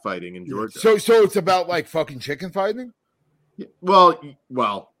about cockfighting in Georgia. So it's about like fucking chicken fighting? Well,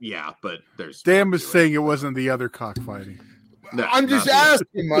 yeah, but there's Dan was saying it wasn't the other cockfighting. No, I'm just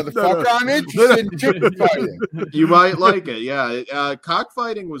asking, motherfucker. I'm interested in chicken fighting. You might like it, yeah.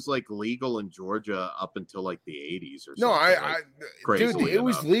 Cockfighting was like legal in Georgia up until like the 80s or something. No, dude, it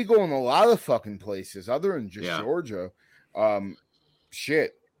was legal in a lot of fucking places other than just Georgia.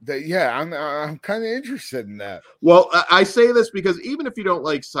 Shit. I'm kind of interested in that. Well, I say this because even if you don't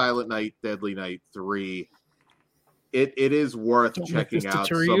like Silent Night, Deadly Night 3, it is worth checking out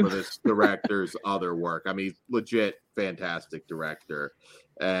some of this director's other work. I mean, legit fantastic director.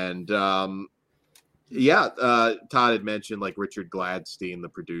 And Todd had mentioned like Richard Gladstein, the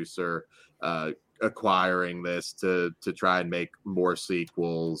producer, acquiring this to try and make more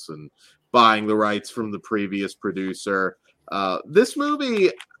sequels and buying the rights from the previous producer. This movie,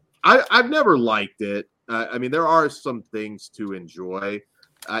 I've never liked it. I mean, there are some things to enjoy.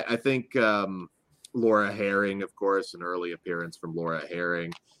 I think Laura Herring, of course, an early appearance from Laura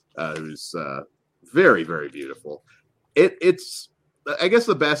Herring, who's very, very beautiful. It's I guess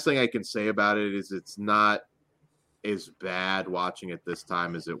the best thing I can say about it is it's not as bad watching it this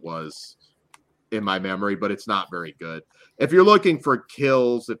time as it was in my memory, but it's not very good. If you're looking for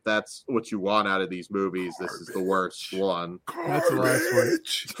kills, if that's what you want out of these movies, this is the worst one. That's the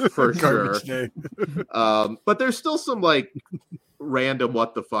last one. For sure. But there's still some like random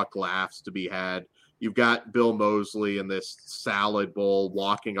what the fuck laughs to be had. You've got Bill Moseley in this salad bowl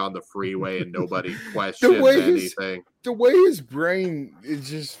walking on the freeway and nobody questions anything. The way his brain is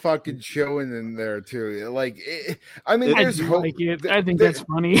just fucking showing in there too. Like, I mean, I there's like it. I think that's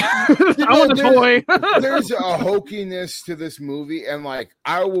funny. I want a toy. There's a hokiness to this movie, and like,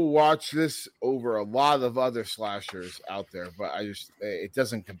 I will watch this over a lot of other slashers out there, but it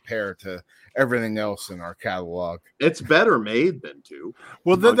doesn't compare to everything else in our catalog. It's better made than two.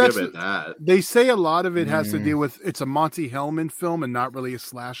 Well, that's give it that. They say a lot of it has to deal with it's a Monty Hellman film and not really a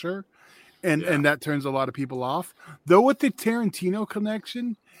slasher. And that turns a lot of people off. Though with the Tarantino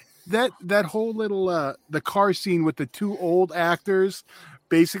connection, that whole little the car scene with the two old actors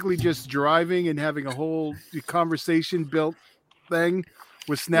basically just driving and having a whole conversation built thing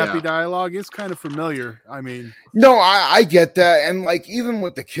with snappy dialogue is kind of familiar. I mean, no, I get that. And like, even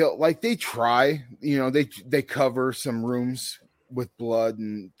with the kill, like they try, they cover some rooms with blood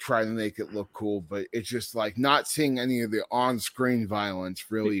and try to make it look cool, but it's just like not seeing any of the on-screen violence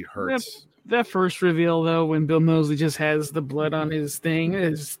really hurts. That first reveal, though, when Bill Moseley just has the blood on his thing,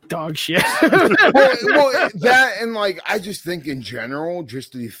 is dog shit. well, that and like, I just think in general,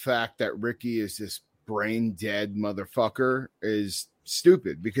 just the fact that Ricky is this brain dead motherfucker is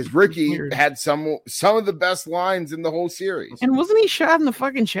stupid, because Ricky had some of the best lines in the whole series. And wasn't he shot in the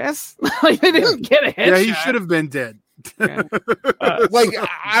fucking chest? Like, they didn't get a headshot. Yeah, he should have been dead. Like,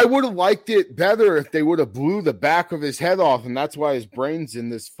 I would have liked it better if they would have blew the back of his head off, and that's why his brain's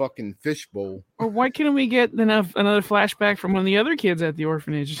in this fucking fishbowl. Or why can't we get another flashback from one of the other kids at the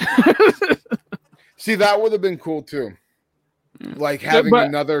orphanage? See, that would have been cool too. Like having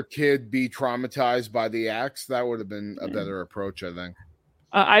another kid be traumatized by the axe, that would have been a better approach, I think.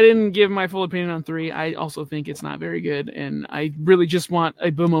 I didn't give my full opinion on 3. I also think it's not very good, and I really just want a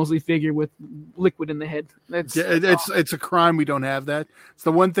Bill Moseley figure with liquid in the head. It's a crime we don't have that. It's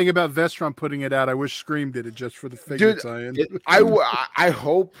the one thing about Vestron putting it out. I wish Scream did it just for the figure tie-in. I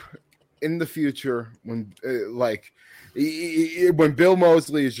hope in the future when when Bill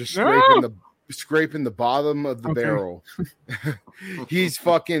Moseley is just scraping the bottom of the barrel, he's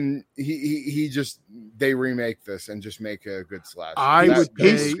fucking they remake this and just make a good slash.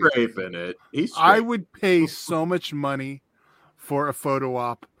 He's scraping it. I would pay so much money for a photo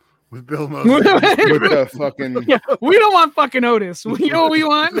op with Bill Mosley. with the fucking Yeah, we don't want fucking Otis. You know what we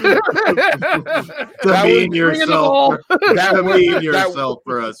want? Demean yourself. Demean that- yourself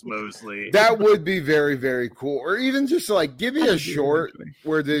for us, Mosley. that would be very, very cool. Or even just like give me a short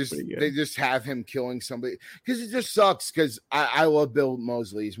where they just have him killing somebody, because it just sucks. Because I love Bill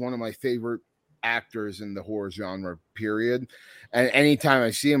Mosley. He's one of my favorite actors in the horror genre, period. And anytime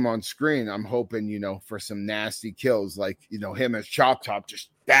I see him on screen, I'm hoping, for some nasty kills, like, him as Chop Top just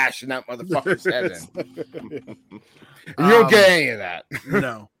bashing that motherfucker's head in. And you don't get any of that.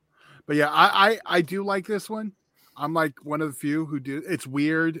 No. But yeah, I do like this one. I'm like one of the few who do. It's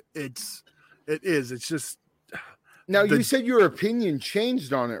weird. It is. It's just. Now, you said your opinion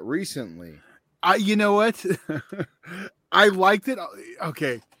changed on it recently. You know what? I liked it.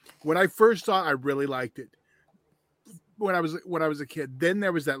 Okay. When I first saw it, I really liked it. When I was a kid, then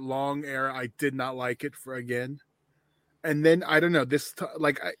there was that long era I did not like it again, and then I don't know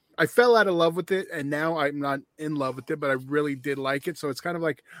I fell out of love with it, and now I'm not in love with it, but I really did like it. So it's kind of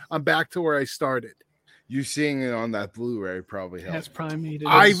like I'm back to where I started. You seeing it on that Blu-ray probably helped. That's probably made it.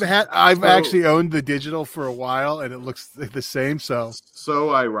 I've actually owned the digital for a while, and it looks the same. So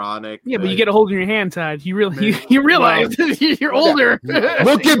ironic. Yeah, but you get a hold in your hand, Todd. You realize you're older.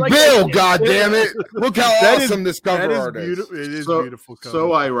 Look at Like Bill, that. God damn it! Look how awesome this cover art is. Beautiful. It is beautiful. Cover.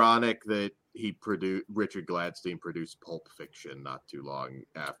 So ironic that Richard Gladstein produced Pulp Fiction not too long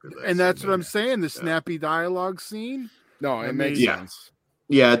after this, and that's what I'm saying. The snappy dialogue scene. No, it makes sense.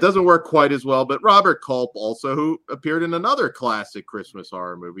 Yeah, it doesn't work quite as well, but Robert Culp also, who appeared in another classic Christmas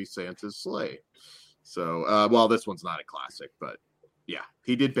horror movie, Santa's Sleigh. So, well, this one's not a classic, but yeah,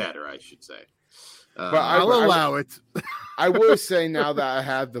 he did better, I should say. But I'll allow it. I will say, now that I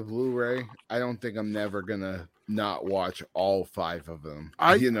have the Blu-ray, I don't think I'm never gonna not watch all 5 of them.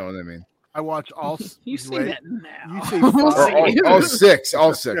 You know what I mean? I watch all. You say that now. You say 5. All 6.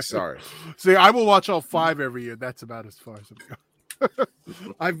 All 6. Sorry. See, I will watch all 5 every year. That's about as far as I'm going.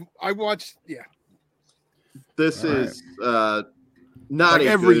 I watched. Yeah. This is not like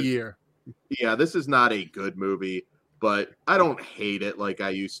every year. Yeah, this is not a good movie, but I don't hate it like I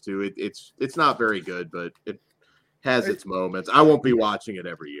used to. It's not very good, but it has its moments. I won't be watching it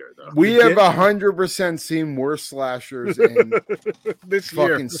every year though. We have 100% seen worse slashers in this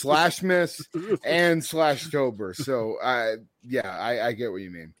fucking year. Slashmas and Slashtober. So I get what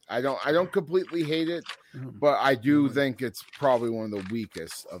you mean. I don't completely hate it, but I do think it's probably one of the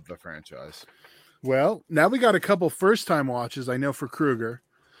weakest of the franchise. Well, now we got a couple first time watches, I know, for Kruger.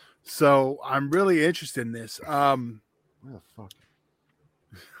 So I'm really interested in this. What the fuck?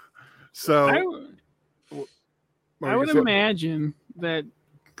 So I would imagine that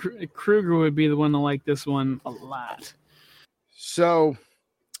Kruger would be the one to like this one a lot. So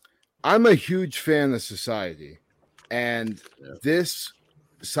I'm a huge fan of Society, and this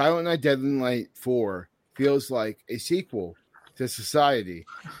Silent Night, Deadly Night 4 feels like a sequel to Society.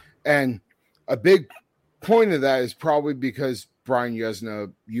 And a big point of that is probably because Brian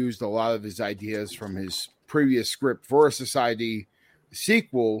Yuzna used a lot of his ideas from his previous script for a Society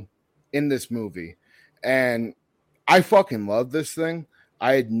sequel in this movie. And I fucking love this thing.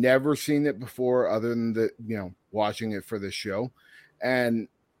 I had never seen it before other than watching it for the show. And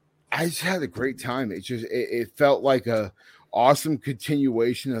I just had a great time. It felt like a awesome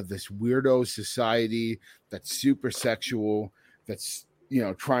continuation of this weirdo society that's super sexual, that's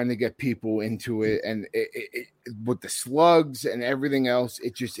trying to get people into it, and it with the slugs and everything else,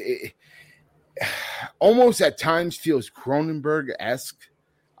 it almost at times feels Cronenberg-esque,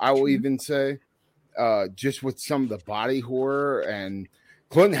 I will even say, just with some of the body horror, and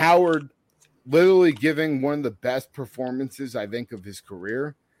Clint Howard literally giving one of the best performances I think of his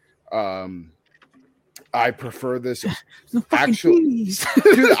career. I prefer this actually.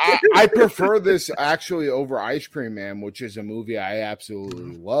 Dude, I prefer this actually over Ice Cream Man, which is a movie I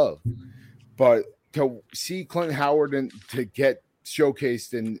absolutely love. But to see Clint Howard and to get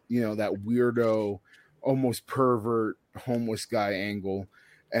showcased in that weirdo, almost pervert homeless guy angle,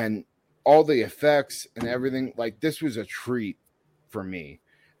 and all the effects and everything, like, this was a treat for me.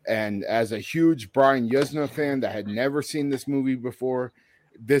 And as a huge Brian Yuzna fan that had never seen this movie before,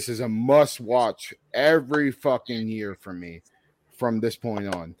 this is a must watch every fucking year for me from this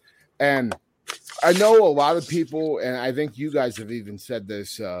point on. And I know a lot of people, and I think you guys have even said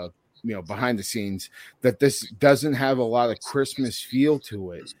this, behind the scenes, that this doesn't have a lot of Christmas feel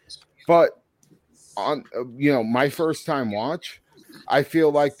to it. But on, my first time watch, I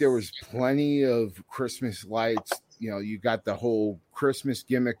feel like there was plenty of Christmas lights. You got the whole Christmas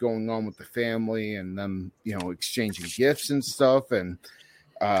gimmick going on with the family and them, exchanging gifts and stuff. And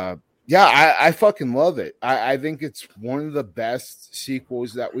Yeah, I fucking love it. I think it's one of the best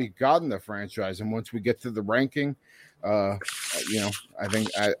sequels that we've got in the franchise. And once we get to the ranking, I think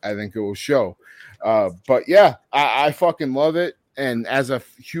it will show. But yeah, I fucking love it. And as a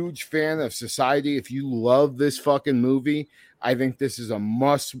huge fan of Society, if you love this fucking movie, I think this is a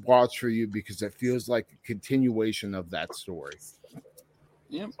must watch for you because it feels like a continuation of that story.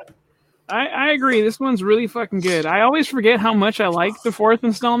 Yep. I agree. This one's really fucking good. I always forget how much I like the fourth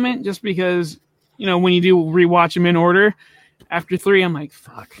installment just because, when you do rewatch them in order, after 3, I'm like,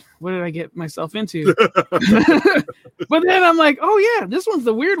 fuck, what did I get myself into? But then I'm like, oh yeah, this one's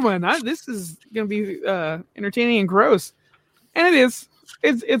the weird one. This is going to be entertaining and gross. And it is.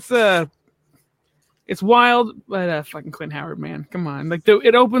 It's wild, but fucking Clint Howard, man, come on! Like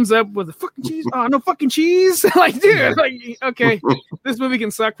it opens up with a fucking cheese. Oh no, fucking cheese! Like, dude, okay, this movie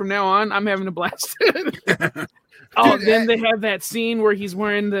can suck from now on. I'm having a blast. Then they have that scene where he's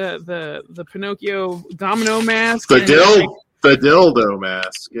wearing the Pinocchio domino mask. The dildo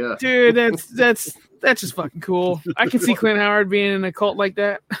mask. Yeah, dude, that's just fucking cool. I can see Clint Howard being in a cult like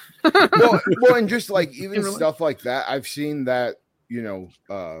that. well, and just like even stuff like that, I've seen that.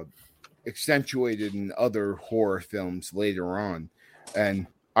 Accentuated in other horror films later on, and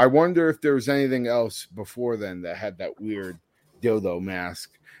I wonder if there was anything else before then that had that weird dildo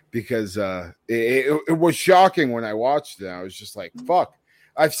mask, because it was shocking when I watched it. I was just like, fuck,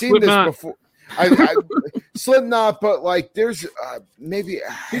 I've seen Slipknot. This before. I Slipknot, but like there's maybe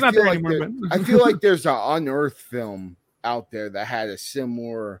he's not there anymore. I feel like there's an unearthed film out there that had a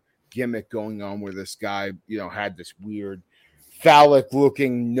similar gimmick going on where this guy had this weird phallic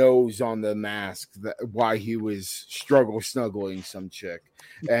looking nose on the mask, why he was snuggling some chick,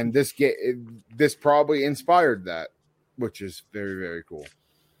 and this probably inspired that, which is very, very cool.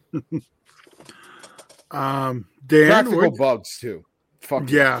 Dan, practical bugs too.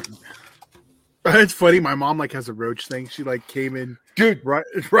 Fuck yeah. It's funny. My mom has a roach thing. She came in, dude, right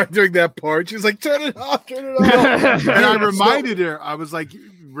during that part. She's like, "Turn it off." And I reminded her. I was like,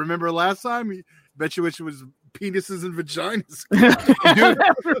 "Remember last time? Bet you wish it was penises and vaginas." Dude,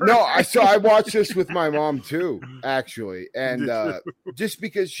 no, I watched this with my mom too, actually, and just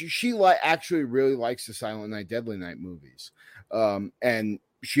because she actually really likes the Silent Night, Deadly Night movies, and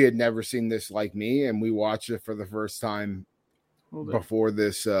she had never seen this like me, and we watched it for the first time before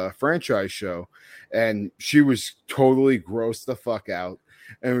this franchise show, and she was totally grossed the fuck out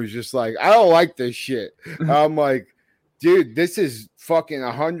and was just like, I don't like this shit. I'm like, dude, this is fucking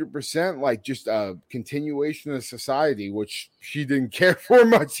 100% like just a continuation of Society, which she didn't care for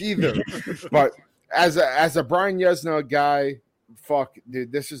much either. But as a Brian Yuzna guy, fuck,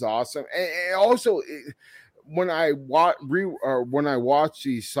 dude, this is awesome. And also, when I watch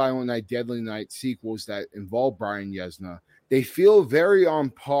these Silent Night, Deadly Night sequels that involve Brian Yuzna, they feel very on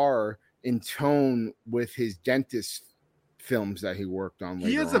par in tone with his dentist films that he worked on.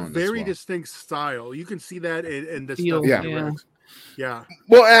 He has a very distinct style. You can see that in the stuff. Yeah.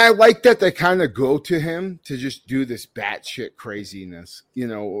 Well, and I like that they kind of go to him to just do this batshit craziness,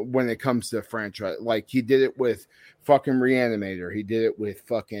 when it comes to franchise. Like he did it with fucking Reanimator. He did it with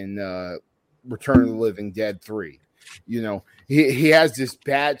fucking Return of the Living Dead 3. He has this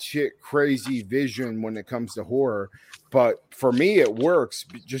batshit crazy vision when it comes to horror. But for me, it works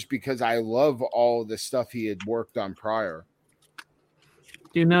just because I love all the stuff he had worked on prior.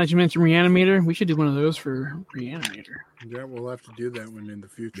 Dude, now that you mentioned Reanimator, we should do one of those for Reanimator. Yeah, we'll have to do that one in the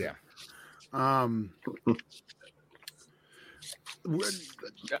future. Yeah.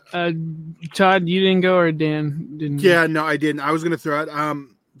 Todd, you didn't go, or Dan didn't? Yeah, no, I didn't. I was going to throw out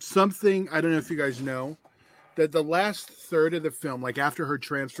something. I don't know if you guys know that the last third of the film, after her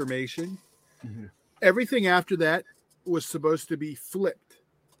transformation, everything after that was supposed to be flipped.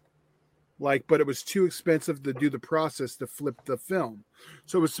 But it was too expensive to do the process to flip the film.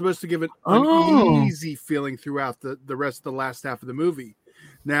 So it was supposed to give it an uneasy feeling throughout the rest of the last half of the movie.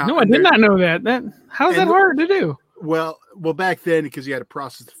 Now, no, I did not know that. How's that hard to do? Well, back then, because you had to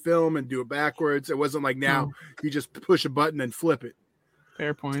process the film and do it backwards, it wasn't like now you just push a button and flip it.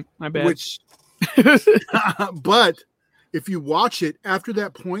 Fair point. My bad. But if you watch it after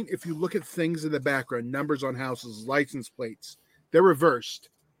that point, if you look at things in the background, numbers on houses, license plates, they're reversed.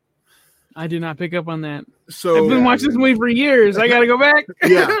 I did not pick up on that. So I've been watching this movie for years. I got to go back.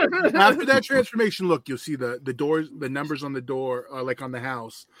 Yeah. After that transformation, look, you'll see the doors, the numbers on the door, on the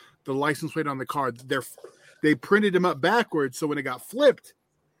house, the license plate on the car. They printed them up backwards, so when it got flipped,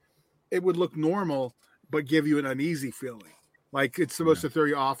 it would look normal, but give you an uneasy feeling. It's supposed to throw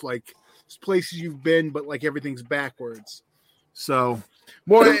you off, places you've been, but everything's backwards. So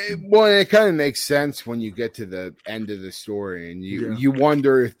Well, it kind of makes sense when you get to the end of the story, and you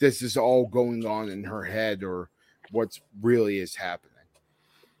wonder if this is all going on in her head or what's really is happening.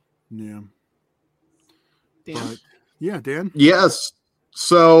 Yeah. Dan? But, yeah, Dan. Yes.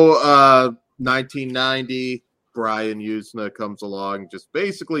 So 1990, Brian Usna comes along, just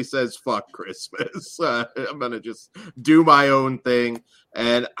basically says, fuck Christmas. I'm going to just do my own thing.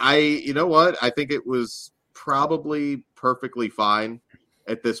 And you know what? I think it was probably perfectly fine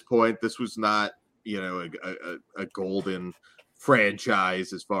at this point. This was not, a golden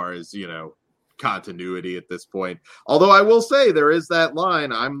franchise as far as, continuity at this point. Although I will say there is that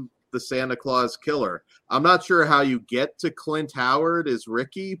line, I'm the Santa Claus killer. I'm not sure how you get to Clint Howard as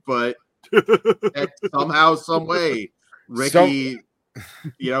Ricky, but somehow, some way, Ricky,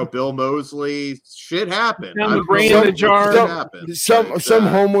 Bill Moseley, shit happened. Down the brain in the jar. Some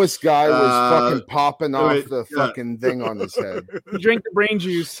homeless guy was fucking popping off the fucking thing on his head. He drank the brain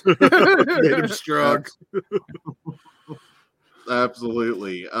juice. Made him strong.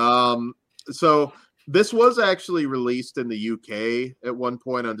 Absolutely. So this was actually released in the UK at one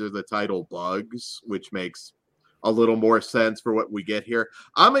point under the title Bugs, which makes a little more sense for what we get here.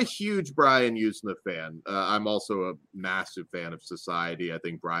 I'm a huge Brian Usna fan. I'm also a massive fan of Society. I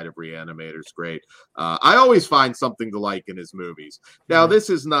think Bride of Reanimator is great. I always find something to like in his movies. Now, this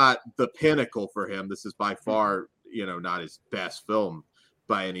is not the pinnacle for him. This is by far, not his best film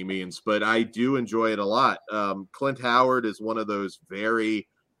by any means, but I do enjoy it a lot. Clint Howard is one of those very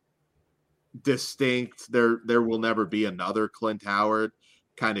distinct, there will never be another Clint Howard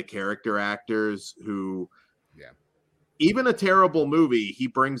kind of character actors who, even a terrible movie, he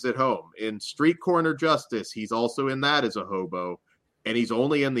brings it home. In Street Corner Justice, he's also in that as a hobo, and he's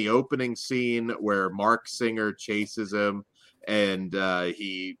only in the opening scene where Mark Singer chases him and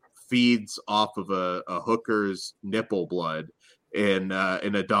he feeds off of a hooker's nipple blood in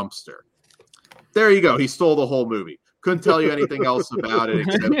a dumpster. There you go. He stole the whole movie. Couldn't tell you anything else about it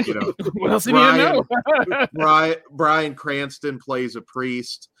except, what else did you know? Bryan Cranston plays a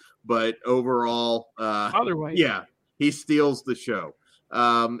priest, but overall, otherwise, he steals the show.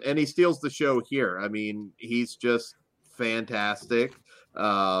 And he steals the show here. I mean, he's just fantastic.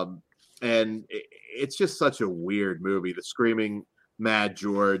 And it's just such a weird movie. The screaming Mad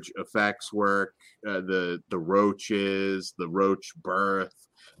George effects work, the roaches, the roach birth.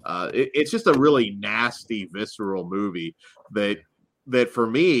 It's just a really nasty, visceral movie that for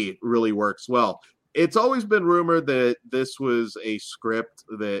me really works well. It's always been rumored that this was a script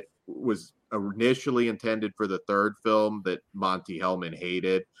that was initially intended for the third film that Monty Hellman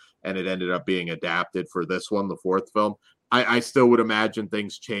hated, and it ended up being adapted for this one, the fourth film. I still would imagine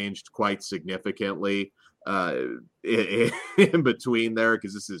things changed quite significantly in between there,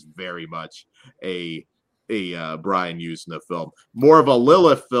 because this is very much a Brian Usna film, more of a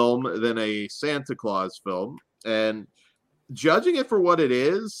Lilith film than a Santa Claus film. And judging it for what it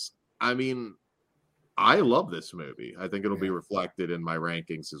is, I mean, I love this movie. I think it'll be reflected in my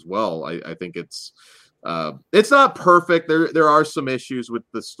rankings as well. I think it's not perfect. There are some issues with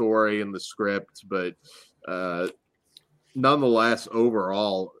the story and the script, but nonetheless,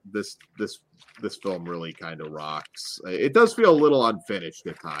 overall, this film really kind of rocks. It does feel a little unfinished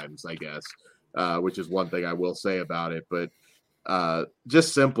at times, I guess. Which is one thing I will say about it, but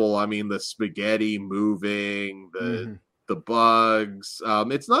just simple. I mean, the spaghetti moving, the bugs.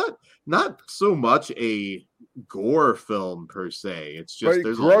 It's not so much a gore film per se. It's just but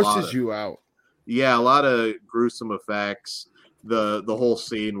it grosses you out. Yeah, a lot of gruesome effects. The whole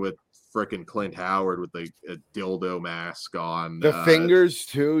scene with frickin' Clint Howard with a dildo mask on. The fingers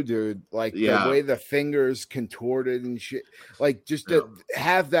too, dude. Like the way the fingers contorted and shit. Like just to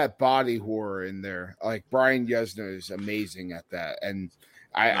have that body horror in there. Like Brian Usna is amazing at that, and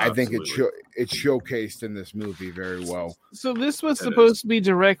I think it's showcased in this movie very well. So this was supposed to be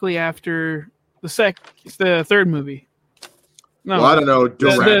directly after the third movie. No, well, I don't know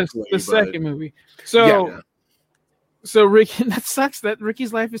directly. The second movie. So. So Ricky, that sucks. That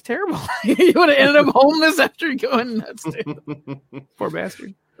Ricky's life is terrible. He would have ended up homeless after going nuts. Poor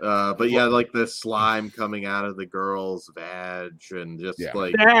bastard. But yeah, like the slime coming out of the girl's vag, and just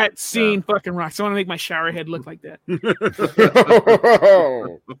like that scene fucking rocks. I want to make my shower head look like that.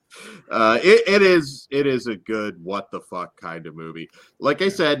 It is a good what the fuck kind of movie. Like I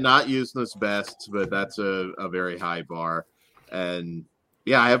said, not Usna's best, but that's a very high bar. And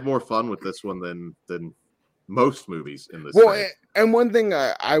yeah, I have more fun with this one than most movies in this. Well, and one thing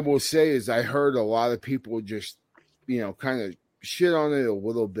I will say is I heard a lot of people just, kind of shit on it a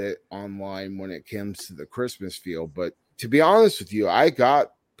little bit online when it comes to the Christmas feel. But to be honest with you, I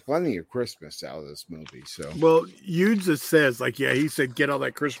got plenty of Christmas out of this movie. So, well, Yunza says like, yeah, he said, get all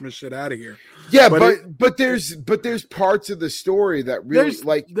that Christmas shit out of here. yeah, but there's parts of the story that really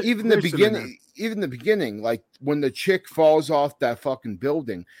like even the beginning, like when the chick falls off that fucking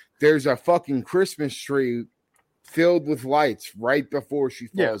building, there's a fucking Christmas tree filled with lights right before she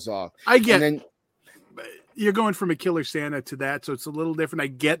falls off. I get. And then, you're going from a Killer Santa to that, so it's a little different. I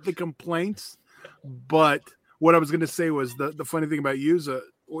get the complaints, but what I was going to say was the funny thing about Yunza,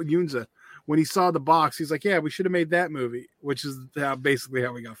 when he saw the box, he's like, yeah, we should have made that movie, which is basically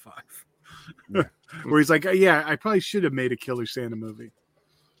how we got 5. Yeah. Where he's like, yeah, I probably should have made a Killer Santa movie.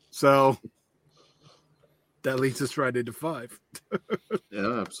 So that leads us right into 5.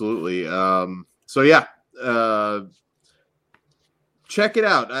 Yeah, absolutely. So yeah, check it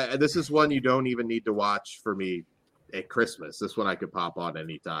out. This is one you don't even need to watch for me at Christmas. This one I could pop on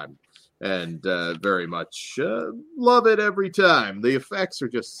anytime, and very much love it every time. The effects are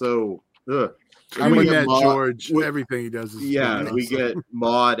just so. I'm with that George. Everything he does is we get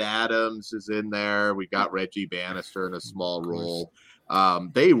Maude Adams is in there. We got Reggie Bannister in a small role.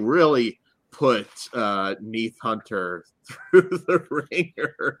 They really put Neith Hunter through the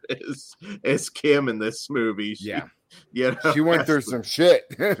ringer as Kim in this movie. She went through some shit.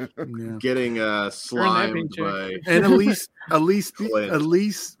 Getting slimed by and Elise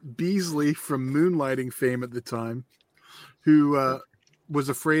Beasley from Moonlighting fame at the time, who was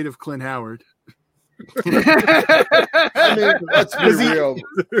afraid of Clint Howard. I mean, let's be real.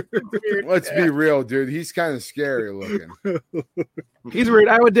 Let's be real, dude. He's kind of scary looking. He's weird.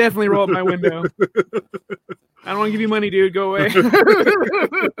 I would definitely roll up my window. I don't want to give you money, dude. Go away.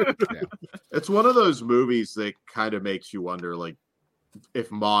 It's one of those movies that kind of makes you wonder, like, if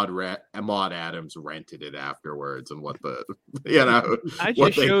Maude Adams rented it afterwards and what the, I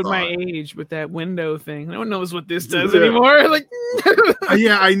just showed my age with that window thing. No one knows what this does anymore. Like,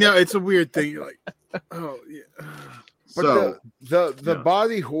 yeah, I know. It's a weird thing. You're like, oh, yeah. But the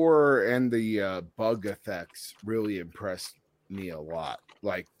body horror and the bug effects really impressed me a lot.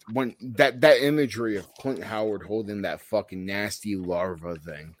 Like when that imagery of Clint Howard holding that fucking nasty larva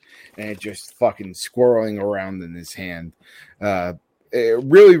thing and it just fucking swirling around in his hand.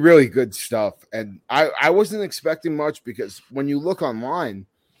 Really, really good stuff. And I wasn't expecting much because when you look online,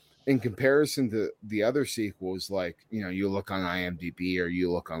 in comparison to the other sequels, like, you look on IMDb or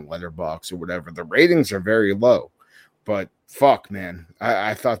you look on Letterboxd or whatever, the ratings are very low. But fuck, man,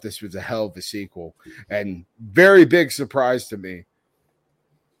 I thought this was a hell of a sequel and very big surprise to me.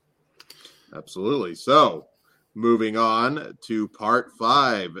 Absolutely. So, moving on to part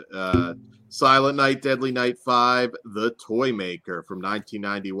 5, Silent Night, Deadly Night 5, The Toy Maker from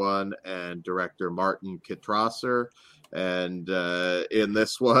 1991, and director Martin Kitrosser. And in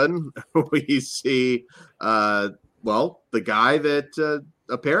this one, we see, the guy that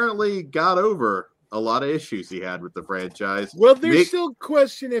apparently got over a lot of issues he had with the franchise. Well, there's still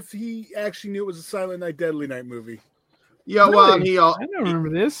question if he actually knew it was a Silent Night, Deadly Night movie. Yeah, really? I don't remember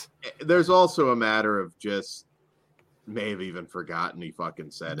this. There's also a matter of just may have even forgotten he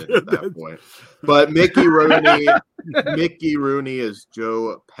fucking said it at that point. But Mickey Rooney is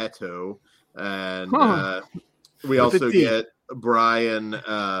Joe Petto, and we also get Brian.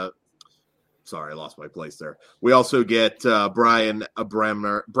 Sorry, I lost my place there. We also get Brian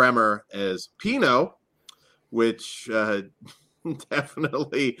Bremer as Pino, which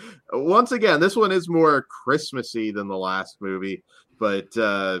definitely, once again, this one is more Christmassy than the last movie, but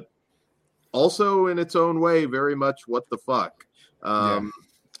also in its own way, very much what the fuck.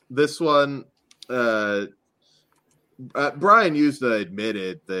 This one, Brian Usna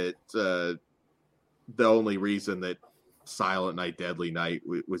admitted that the only reason that Silent Night, Deadly Night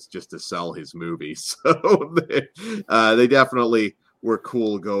was just to sell his movie. So they definitely were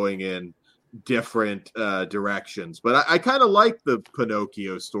cool going in different directions. But I kind of like the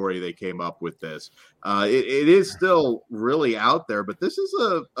Pinocchio story they came up with this. It is still really out there, but this is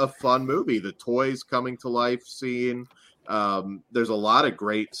a fun movie. The toys coming to life scene. There's a lot of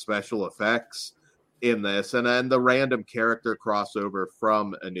great special effects in this. And then the random character crossover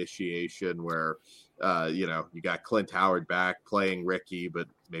from Initiation where you got Clint Howard back playing Ricky, but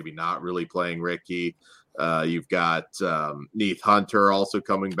maybe not really playing Ricky. You've got Neith Hunter also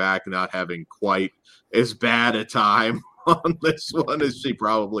coming back, not having quite as bad a time on this one as she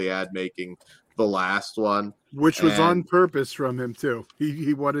probably had making the last one, which was on purpose from him too.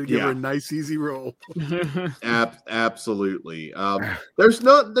 He wanted to give her a nice, easy role. Absolutely. There's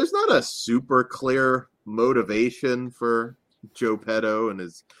not a super clear motivation for Joe Petto and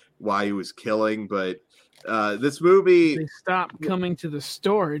why he was killing, but this movie, they stopped coming to the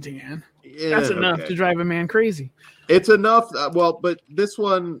store, Dan. That's enough to drive a man crazy. It's enough. But this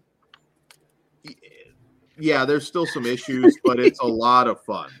one, yeah, there's still some issues, but it's a lot of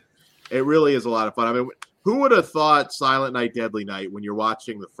fun. It really is a lot of fun. I mean, who would have thought Silent Night, Deadly Night, when you're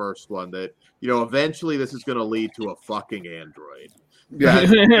watching the first one, that, eventually this is going to lead to a fucking android? Yeah,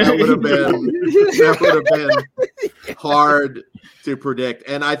 that would have been hard to predict.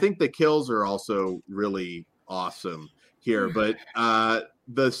 And I think the kills are also really awesome here. But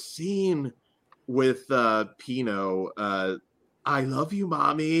the scene with Pino, I love you,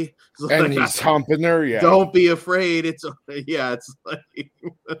 mommy. And he's humping her. Yeah, don't be afraid. It's like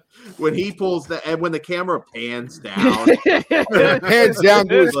when he pulls and when the camera pans down, hands down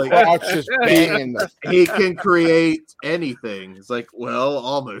to his crotch, just banging. He can create anything. It's like, well,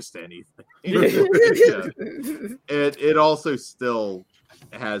 almost anything. Yeah. It also still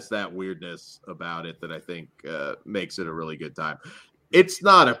has that weirdness about it that I think makes it a really good time. It's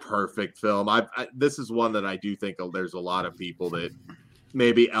not a perfect film. This is one that I do think there's a lot of people that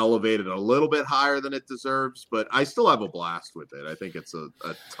maybe elevated a little bit higher than it deserves, but I still have a blast with it. I think it's a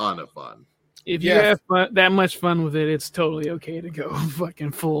ton of fun. If you have that much fun with it, it's totally okay to go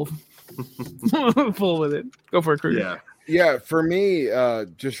fucking full with it. Go for it, Kruger. Yeah. For me,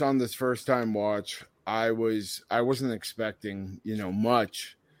 just on this first time watch, I wasn't expecting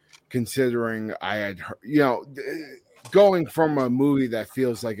much, considering I had going from a movie that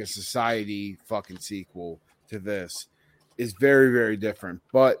feels like a Society fucking sequel to this is very, very different.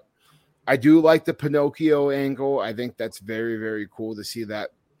 But I do like the Pinocchio angle. I think that's very, very cool to see that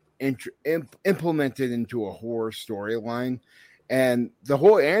implemented into a horror storyline. And the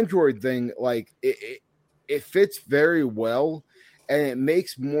whole android thing, like it fits very well, and it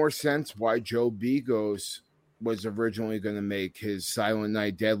makes more sense why Joe Begos was originally going to make his Silent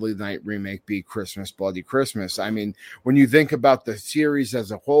Night, Deadly Night remake be Christmas, Bloody Christmas. I mean, when you think about the series as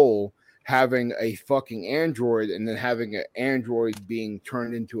a whole, having a fucking android and then having an android being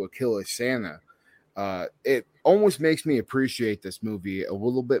turned into a killer Santa, it almost makes me appreciate this movie a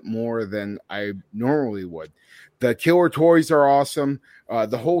little bit more than I normally would. The killer toys are awesome.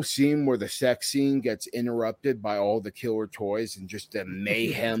 The whole scene where the sex scene gets interrupted by all the killer toys and just the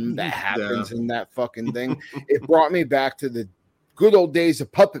mayhem that happens in that fucking thing. It brought me back to the good old days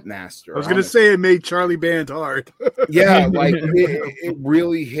of Puppet Master. I was going to say it made Charlie Band hard. Yeah, like it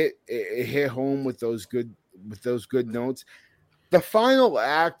really hit home with those good notes. The final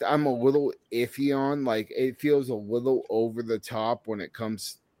act, I'm a little iffy on. Like, it feels a little over the top when it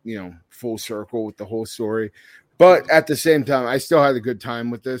comes, full circle with the whole story. But at the same time, I still had a good time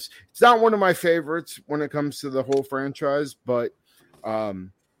with this. It's not one of my favorites when it comes to the whole franchise. But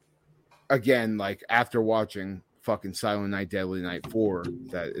again, like, after watching fucking Silent Night, Deadly Night 4,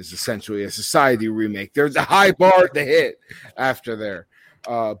 that is essentially a Society remake, there's a high bar to hit after there.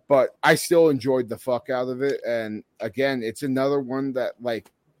 But I still enjoyed the fuck out of it. And again, it's another one that,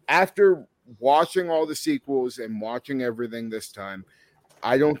 like, after watching all the sequels and watching everything this time,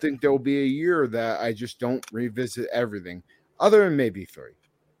 I don't think there'll be a year that I just don't revisit everything, other than maybe 3.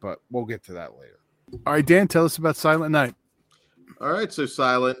 But we'll get to that later. All right, Dan, tell us about Silent Night. All right, so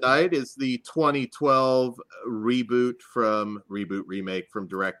Silent Night is the 2012 remake from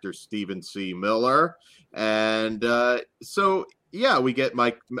director Stephen C. Miller. And we get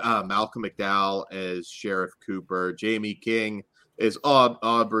Malcolm McDowell as Sheriff Cooper. Jamie King is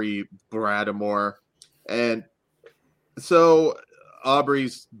Aubrey Bradamore. And so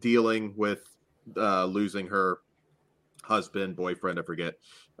Aubrey's dealing with losing her boyfriend, I forget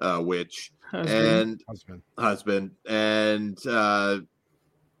which. Husband, and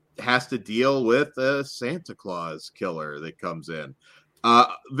has to deal with a Santa Claus killer that comes in.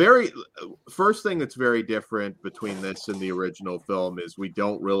 First thing that's very different between this and the original film is we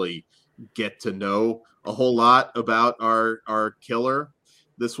don't really get to know a whole lot about our killer.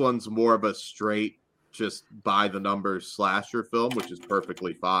 This one's more of a straight, just by the numbers slasher film, which is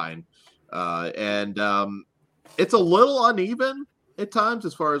perfectly fine. And it's a little uneven at times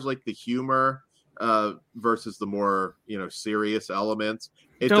as far as like the humor versus the more serious elements.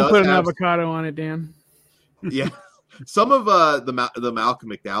 Don't put an avocado on it, Dan. Yeah, some of the Malcolm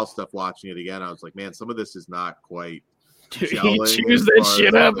McDowell stuff. Watching it again, I was like, man, some of this is not quite. Dude, he chews that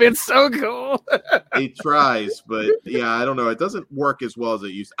shit up. It's so cool. He tries, but yeah, I don't know. It doesn't work as well as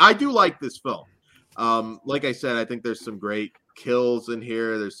it used. I do like this film. Like I said, I think there's some great kills in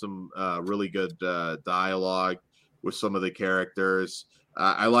here. There's some really good dialogue with some of the characters.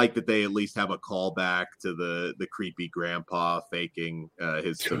 I like that they at least have a callback to the creepy grandpa faking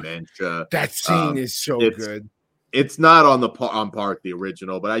his dementia. That scene is so good. It's not on par with the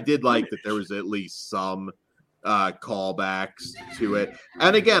original, but I did like that there was at least some callbacks to it.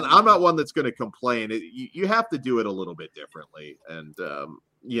 And again, I'm not one that's going to complain. You have to do it a little bit differently, and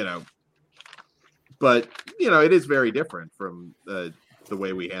but it is very different from the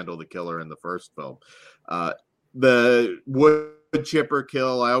way we handle the killer in the first film. The wood chipper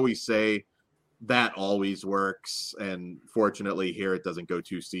kill, I always say that always works, and fortunately here it doesn't go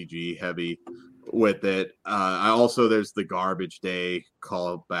too CG heavy with it. There's the garbage day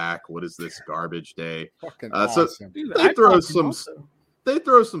callback. What is this garbage day? Fucking So awesome. Dude, they throw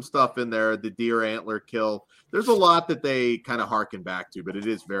some stuff in there. The deer antler kill. There's a lot that they kind of harken back to, but it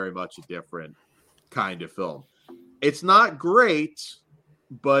is very much a different kind of film. It's not great,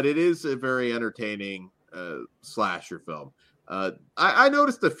 but it is a very entertaining slasher film. I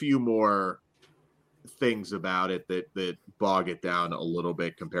noticed a few more things about it that bog it down a little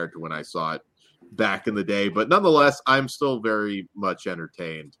bit compared to when I saw it back in the day, but nonetheless, I'm still very much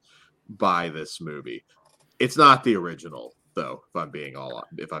entertained by this movie. It's not the original, though, if I'm being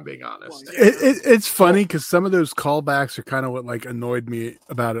honest. It's funny because some of those callbacks are kind of what like annoyed me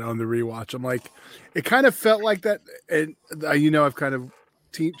about it on the rewatch. I'm like, it kind of felt like that, and I've kind of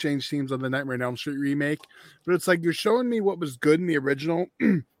changed themes on the Nightmare on Elm Street remake, but it's like you're showing me what was good in the original,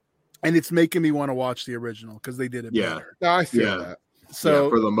 and it's making me want to watch the original because they did it better. No, I feel that. So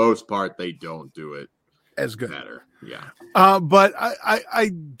for the most part, they don't do it as good. Better. Yeah. But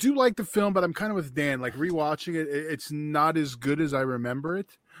I do like the film, but I'm kind of with Dan. Like rewatching it, it's not as good as I remember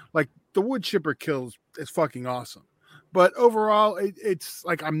it. Like the wood chipper kills is fucking awesome, but overall, it's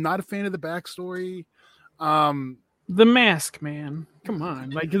like I'm not a fan of the backstory. The mask, man. Come on,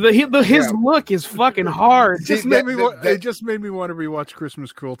 like his look is fucking hard. It just made me want to rewatch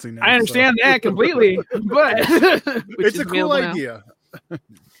Christmas Cruelty now. I understand that completely, but it's a cool idea.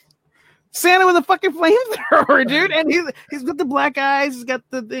 Santa with a fucking flamethrower, dude, and he's got the black eyes. He's got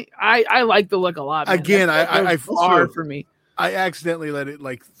the thing. I like the look a lot. Man. Again, that's hard for me. I accidentally let it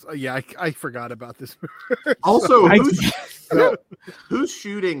I forgot about this. Also, who's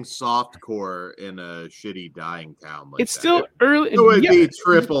shooting softcore in a shitty dying town like it's that? Still early. It would be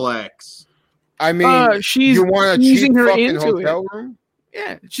Triple X. I mean, you want to easing her into hotel it. Room?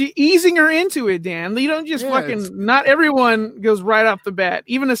 Yeah, she easing her into it, Dan. You don't just not everyone goes right off the bat.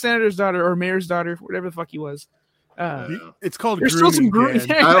 Even a senator's daughter or mayor's daughter, whatever the fuck he was. It's called there's still some I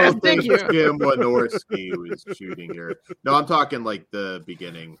don't think Jim Wynorski was shooting her. No, I'm talking like the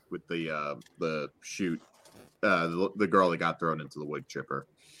beginning with the shoot, the girl that got thrown into the wood chipper.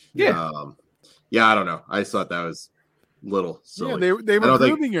 Yeah, I don't know. I just thought that was little silly. Yeah, they were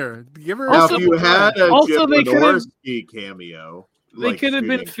grooming her. Give her now, if you had a Jim Wynorski cameo, they could have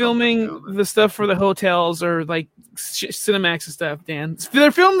been filming the stuff for the hotels or like Cinemax and stuff. Dan,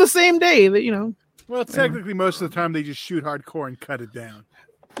 they're filmed the same day. That Well, technically, most of the time they just shoot hardcore and cut it down.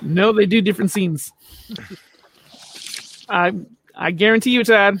 No, they do different scenes. I guarantee you,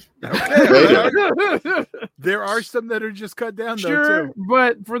 Todd. Okay. There are some that are just cut down, sure, though, too.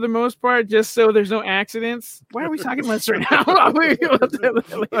 But for the most part, just so there's no accidents. Why are we talking about this right now?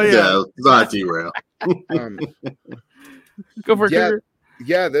 Not derail. Go for it.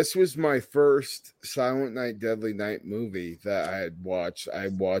 Yeah, this was my first Silent Night, Deadly Night movie that I had watched. I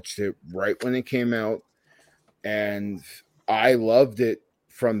watched it right when it came out, and I loved it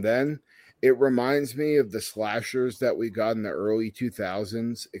from then. It reminds me of the slashers that we got in the early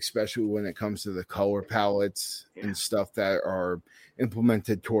 2000s, especially when it comes to the color palettes and stuff that are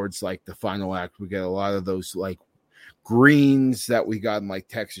implemented towards like the final act. We get a lot of those like greens that we got in like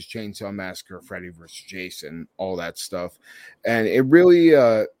Texas Chainsaw Massacre, Freddy vs. Jason, all that stuff. And it really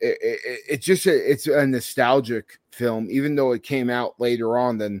it's a nostalgic film, even though it came out later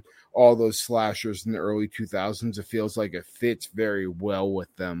on than all those slashers in the early 2000s. It feels like it fits very well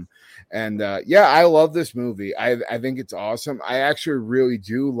with them. And I love this movie. I think it's awesome. I actually really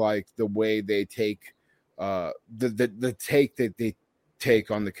do like the way they take the take that they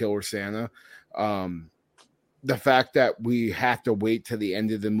take on the Killer Santa. The fact that we have to wait to the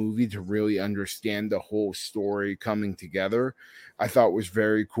end of the movie to really understand the whole story coming together, I thought was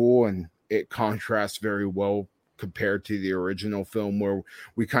very cool, and it contrasts very well compared to the original film, where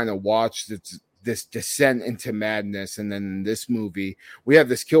we kind of watched this descent into madness, and then in this movie we have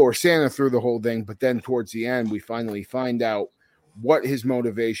this Killer Santa through the whole thing, but then towards the end we finally find out what his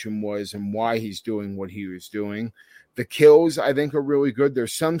motivation was and why he's doing what he was doing. The kills, I think, are really good.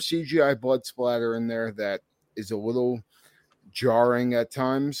 There's some CGI blood splatter in there that is a little jarring at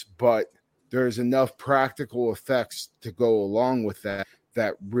times, but there's enough practical effects to go along with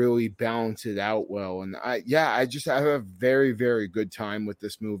that really balance it out well. And I have a very, very good time with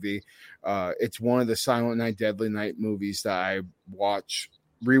this movie. It's one of the Silent Night, Deadly Night movies that I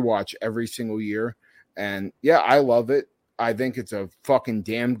rewatch every single year. And yeah, I love it. I think it's a fucking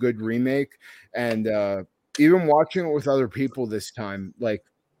damn good remake. And even watching it with other people this time, like,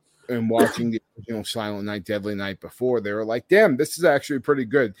 and watching the original Silent Night, Deadly Night before, they were like, damn, this is actually pretty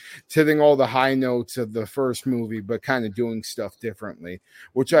good. It's hitting all the high notes of the first movie, but kind of doing stuff differently,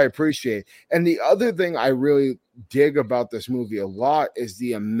 which I appreciate. And the other thing I really dig about this movie a lot is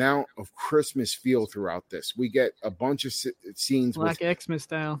the amount of Christmas feel throughout this. We get a bunch of scenes Black Xmas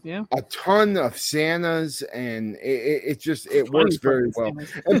style, yeah. A ton of Santas, and it works very well.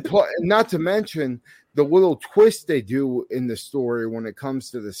 And not to mention the little twist they do in the story when it comes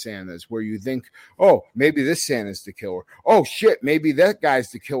to the Santas, where you think, oh, maybe this Santa's the killer. Oh, shit, maybe that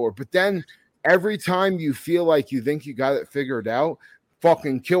guy's the killer. But then every time you feel like you think you got it figured out,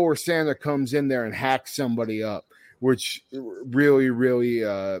 fucking killer Santa comes in there and hacks somebody up, which really, really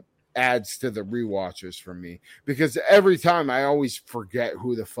adds to the rewatches for me. Because every time I always forget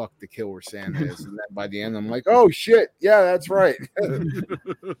who the fuck the killer Santa is. And then by the end, I'm like, oh, shit, yeah, that's right.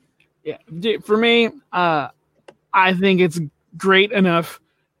 Yeah, for me, I think it's great enough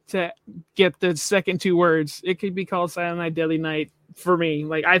to get the second two words. It could be called Silent Night, Deadly Night for me.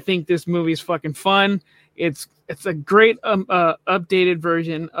 Like, I think this movie is fucking fun. It's a great updated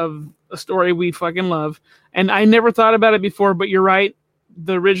version of a story we fucking love. And I never thought about it before, but you're right.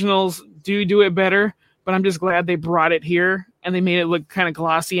 The originals do it better, but I'm just glad they brought it here and they made it look kind of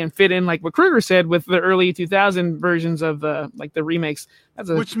glossy and fit in, like what Kruger said, with the early 2000 versions of the remakes.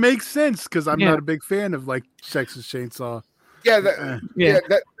 Which makes sense because I'm not a big fan of like Texas Chainsaw. Yeah,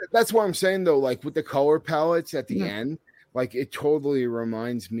 that's what I'm saying though. Like with the color palettes at the end, like it totally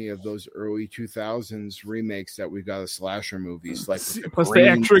reminds me of those early 2000s remakes that we got of slasher movies. Like plus the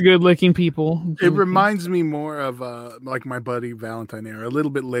extra good looking people. It reminds me more of like My Bloody Valentine era, a little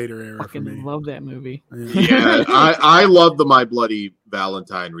bit later era for me. Love that movie. Yeah, I love the My Bloody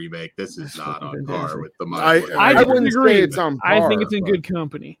Valentine remake. This is not on par with the My Bloody. I wouldn't agree. It's on par. I think it's in good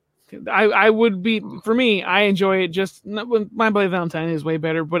company. I would be, for me, I enjoy it just, My Bloody Valentine is way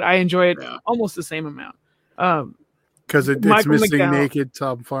better, but I enjoy it almost the same amount. Because it's missing McDowell. Naked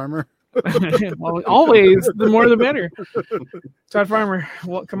Todd Farmer. Well, always, the more the better. Todd Farmer,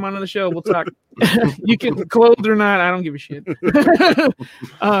 well, come on the show. We'll talk. You can clothed or not, I don't give a shit.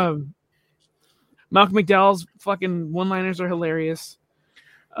 Malcolm McDowell's fucking one-liners are hilarious.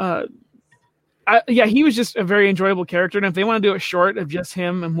 He was just a very enjoyable character, and if they want to do a short of just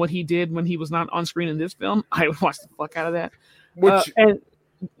him and what he did when he was not on screen in this film, I would watch the fuck out of that. Go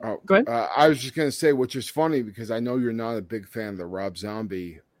ahead. I was just gonna say, which is funny because I know you're not a big fan of the Rob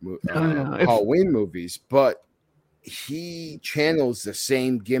Zombie Halloween movies, but he channels the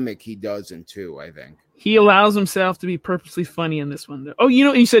same gimmick he does in 2. I think he allows himself to be purposely funny in this one. Oh,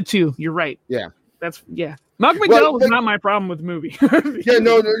 you said 2. You're right. Yeah. Malcolm McDowell was not my problem with the movie.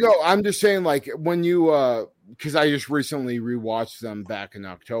 No. I'm just saying, like, when you, because I just recently rewatched them back in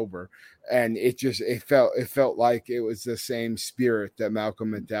October, and it felt like it was the same spirit that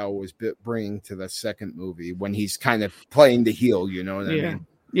Malcolm McDowell was bringing to the second movie when he's kind of playing the heel. You know what I mean?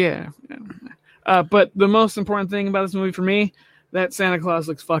 Yeah. But the most important thing about this movie for me, that Santa Claus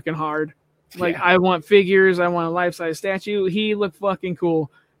looks fucking hard. Like, I want figures. I want a life-size statue. He looked fucking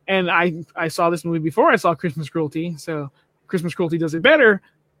cool. And I saw this movie before I saw Christmas Cruelty, so Christmas Cruelty does it better.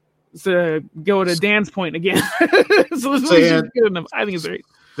 To go to Dan's point again. So this movie is good enough. I think it's great.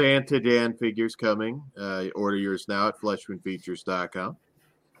 Santa Dan figures coming. Order yours now at fleshmanfeatures.com.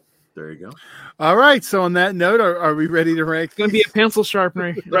 There you go. All right. So on that note, are we ready to rank? It's going to be a pencil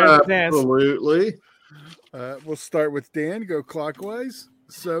sharpener. Absolutely. We'll start with Dan. Go clockwise.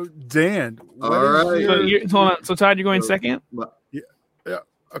 So Dan. All right. Hold on. So Todd, you're going second? Yeah.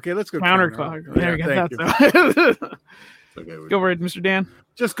 Okay, let's go counterclock. There we go. Okay, go for it, Mr. Dan.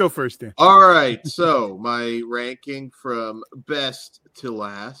 Just go first, Dan. All right. So my ranking from best to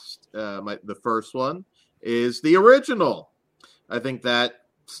last, the first one is the original. I think that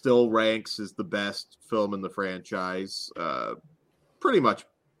still ranks as the best film in the franchise, pretty much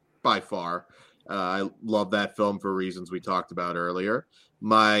by far. I love that film for reasons we talked about earlier.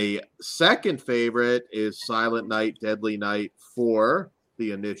 My second favorite is Silent Night, Deadly Night 4.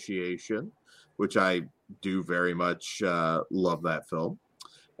 The Initiation, which I do very much love that film.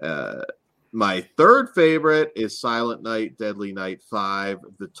 My third favorite is Silent Night, Deadly Night 5,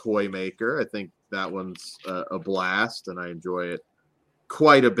 The Toy Maker. I think that one's a blast, and I enjoy it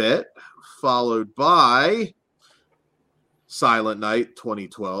quite a bit. Followed by Silent Night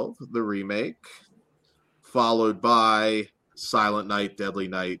 2012, the remake. Followed by Silent Night, Deadly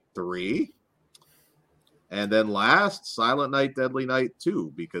Night 3. And then last, Silent Night, Deadly Night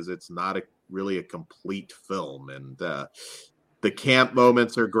 2, because it's not really a complete film. And The camp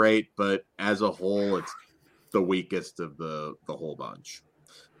moments are great, but as a whole, it's the weakest of the whole bunch.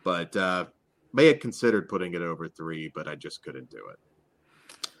 But may have considered putting it over 3, but I just couldn't do it.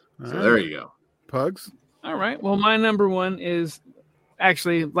 So there you go. Pugs. All right. Well, my number one is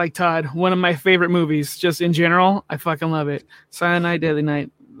actually, like Todd, one of my favorite movies. Just in general, I fucking love it. Silent Night, Deadly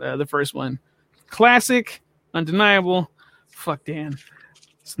Night, the first one, classic, undeniable. Fuck Dan.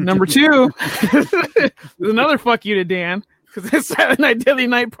 Number 2 is another fuck you to Dan, because it's Silent Night, Deadly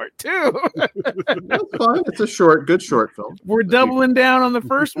Night Part 2. That's fine. It's a good short film. We're doubling down on the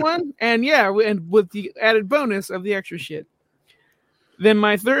first one, and and with the added bonus of the extra shit. Then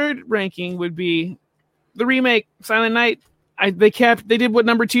my third ranking would be the remake, Silent Night. They did what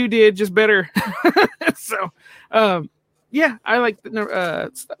number 2 did, just better. So, yeah, I like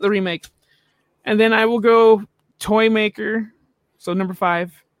the remake. And then I will go Toy Maker, so number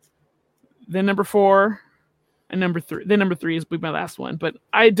 5. Then number 4, and number 3. Then number 3 is my last one. But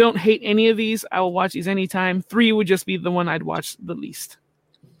I don't hate any of these. I will watch these anytime. 3 would just be the one I'd watch the least.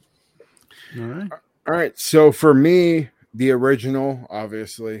 All right. So for me, the original,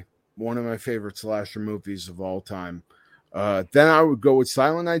 obviously, one of my favorite slasher movies of all time. Then I would go with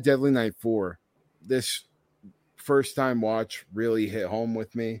Silent Night, Deadly Night 4. This first time watch really hit home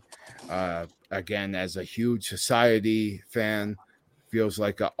with me. Again, as a huge Society fan, feels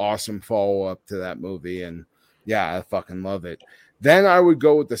like an awesome follow-up to that movie. And yeah, I fucking love it. Then I would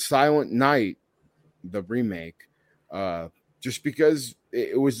go with the Silent Night, the remake, just because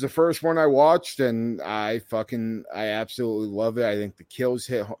it was the first one I watched, and I absolutely love it. I think the kills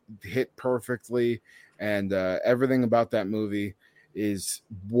hit perfectly, and everything about that movie is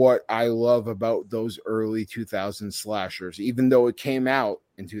what I love about those early 2000 slashers, even though it came out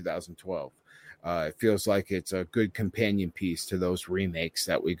in 2012. It feels like it's a good companion piece to those remakes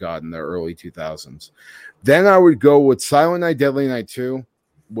that we got in the early 2000s. Then I would go with Silent Night, Deadly Night 2,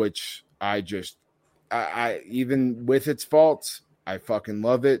 which I even with its faults, I fucking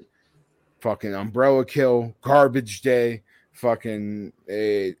love it. Fucking Umbrella Kill, Garbage Day,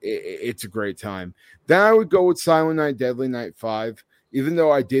 it's a great time. Then I would go with Silent Night, Deadly Night 5. Even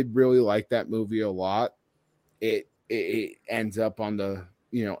though I did really like that movie a lot, it ends up on the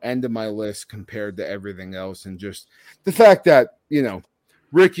end of my list compared to everything else. And just the fact that,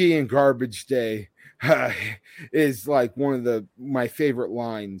 Ricky and Garbage Day is like one of my favorite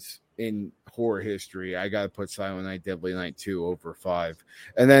lines in horror history. I got to put Silent Night, Deadly Night 2 over 5.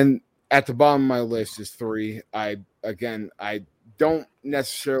 And then at the bottom of my list is 3. I don't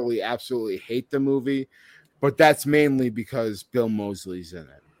necessarily absolutely hate the movie, but that's mainly because Bill Moseley's in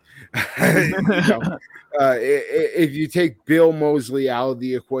it. If you take Bill Moseley out of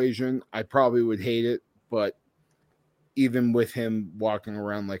the equation, I probably would hate it. But even with him walking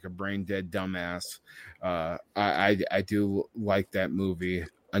around like a brain dead dumbass, I do like that movie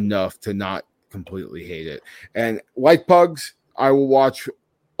enough to not completely hate it. And like Pugs, I will watch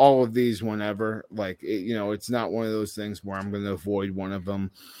all of these whenever. It's not one of those things where I'm going to avoid one of them.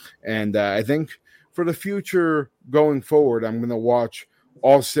 And I think for the future going forward, I'm going to watch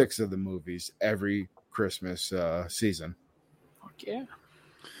all 6 of the movies every Christmas season. Fuck yeah.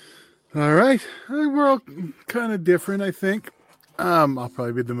 All right. We're all kind of different, I think. I'll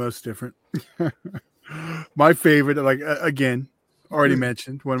probably be the most different. My favorite, again, already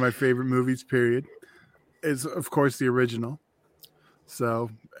mentioned, one of my favorite movies, period, is, of course, the original. So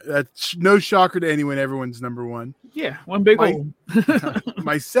that's no shocker to anyone. Everyone's number 1. Yeah, one big hole.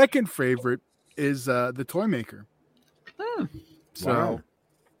 My second favorite is the Toy Maker. Oh. So, wow.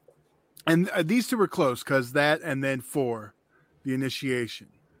 And these 2 were close because that and then 4, The Initiation,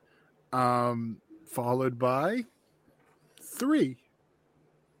 followed by 3.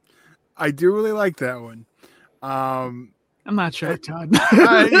 I do really like that one. I'm not sure, Todd.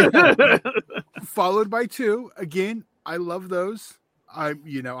 Followed by 2. Again, I love those. I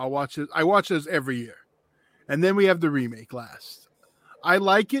watch it. I watch those every year, and then we have the remake last. I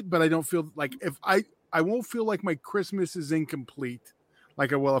like it, but I don't feel like I won't feel like my Christmas is incomplete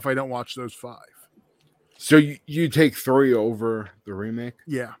like I will if I don't watch those 5. So you take 3 over the remake?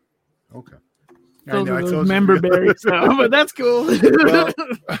 Yeah. Okay. I know. Those member berries, but that's cool. Well,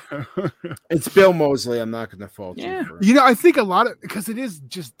 it's Bill Moseley. I'm not going to fault you for it. I think because it is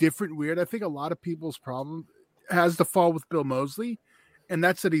just different, weird. I think a lot of people's problem has to fall with Bill Moseley, and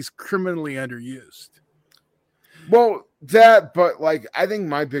that's that he's criminally underused. Well, but I think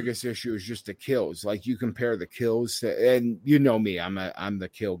my biggest issue is just the kills. Like, you compare the kills and me, I'm the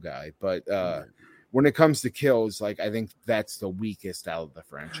kill guy, but when it comes to kills, I think that's the weakest out of the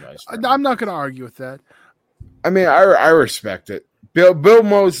franchise. I'm not going to argue with that. I mean, I respect it. Bill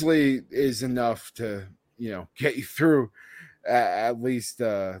Moseley is enough to, get you through at least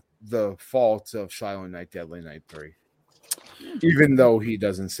the faults of Silent Night, Deadly Night 3. Even though he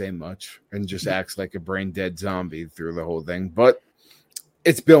doesn't say much and just acts like a brain dead zombie through the whole thing, but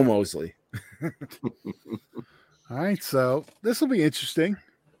it's Bill Moseley. All right, so this will be interesting.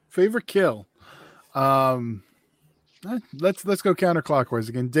 Favorite kill. Let's go counterclockwise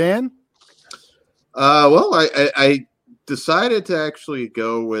again. Dan? Well, I decided to actually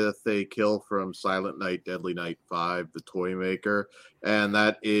go with a kill from Silent Night, Deadly Night 5, the toy maker, and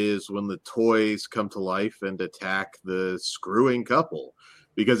that is when the toys come to life and attack the screwing couple.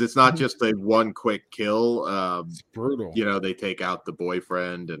 Because it's not just a one quick kill. It's brutal. You know, they take out the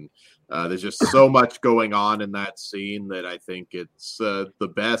boyfriend, and there's just so much going on in that scene that I think it's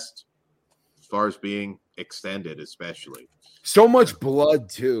the best as far as being extended, especially. So much blood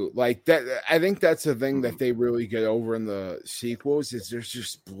too. Like that, I think that's the thing that they really get over in the sequels is there's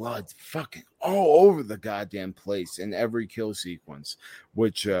just blood fucking all over the goddamn place in every kill sequence.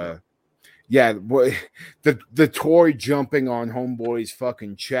 Which, the toy jumping on Homeboy's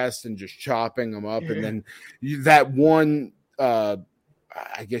fucking chest and just chopping him up, and then that one, I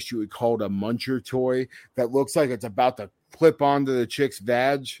guess you would call it a muncher toy that looks like it's about to clip onto the chick's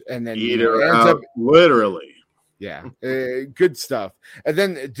vag, and then eat her out, literally. Yeah, good stuff. And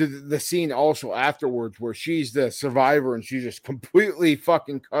then the scene also afterwards where she's the survivor and she's just completely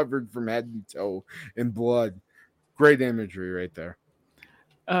fucking covered from head to toe in blood. Great imagery right there.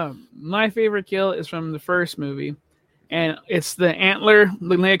 My favorite kill is from the first movie, and it's the antler.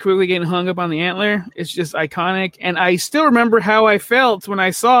 Linnea quickly getting hung up on the antler. It's just iconic, and I still remember how I felt when I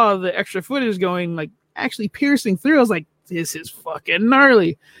saw the extra footage going, like, actually piercing through. I was like, this is fucking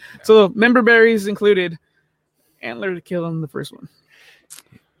gnarly. So member berries included. Antler to kill in the first one.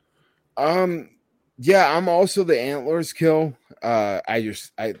 Yeah, I'm also the antlers kill. I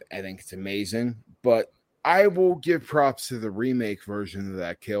think it's amazing, but I will give props to the remake version of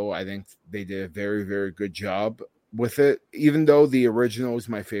that kill. I think they did a very, very good job with it. Even though the original is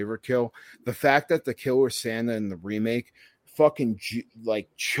my favorite kill, the fact that the killer Santa in the remake fucking like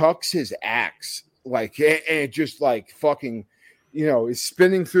chucks his axe, like it just like fucking, you know, is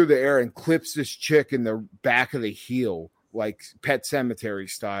spinning through the air and clips this chick in the back of the heel, like Pet Sematary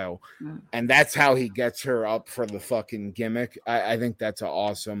style. And that's how he gets her up for the fucking gimmick. I think that's an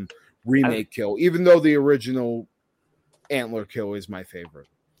awesome remake kill, even though the original antler kill is my favorite.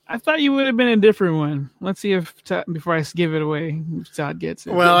 I thought you would have been a different one. Let's see if before I give it away, if Todd gets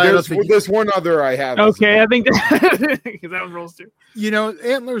it. Well, there's one other I have. Okay, I think because that one rolls too. You know,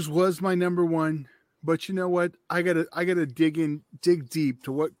 antlers was my number one. But you know what? I gotta dig deep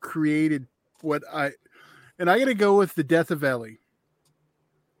to what created and I gotta go with the death of Ellie.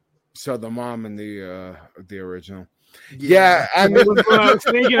 So the mom in the original. Yeah, I mean, that's what I was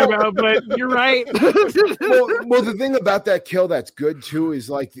thinking about, but you're right. well, the thing about that kill that's good too is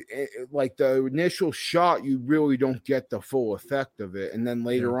like the initial shot, you really don't get the full effect of it, and then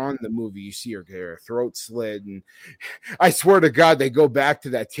later on in the movie, you see her get her throat slit, and I swear to God, they go back to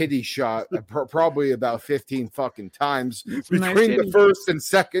that titty shot probably about 15 fucking times between the first and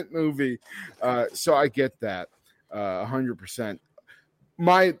second movie. So I get that 100%.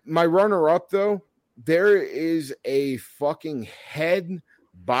 My runner up though. There is a fucking head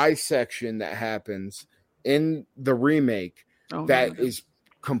bisection that happens in the remake that is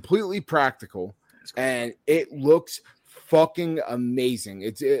completely practical, and it looks fucking amazing.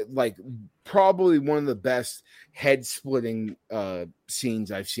 It's like probably one of the best head splitting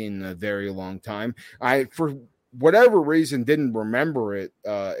scenes I've seen in a very long time. I, for whatever reason, didn't remember it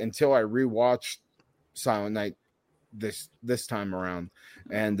until I rewatched Silent Night this time around,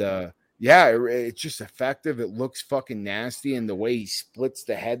 and yeah, it's just effective. It looks fucking nasty, and the way he splits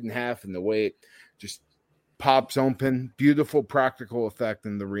the head in half and the way it just pops open, beautiful practical effect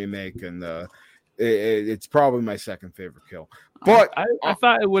in the remake, and it's probably my second favorite kill. But I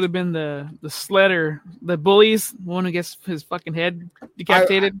thought it would have been the sledder, the bullies, one who gets his fucking head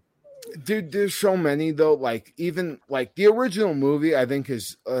decapitated. Dude, there's so many though. Like even like the original movie, I think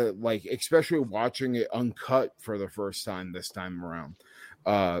is like especially watching it uncut for the first time this time around.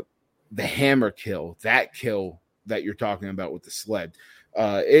 The hammer kill, that kill that you're talking about with the sled,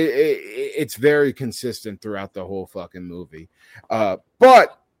 it's very consistent throughout the whole fucking movie.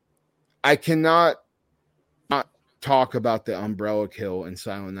 But I cannot not talk about the umbrella kill in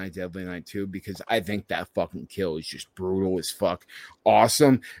Silent Night, Deadly Night 2 because I think that fucking kill is just brutal as fuck,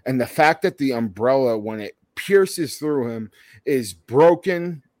 awesome. And the fact that the umbrella, when it pierces through him, is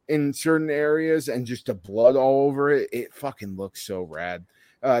broken in certain areas and just the blood all over it, it fucking looks so rad.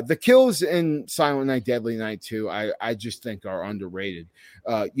 The kills in Silent Night, Deadly Night 2, I just think are underrated.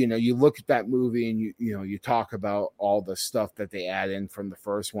 You look at that movie and you talk about all the stuff that they add in from the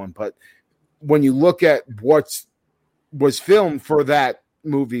first one, but when you look at what was filmed for that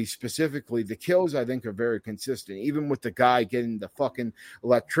movie specifically, the kills I think are very consistent, even with the guy getting the fucking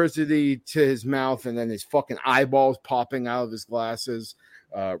electricity to his mouth and then his fucking eyeballs popping out of his glasses.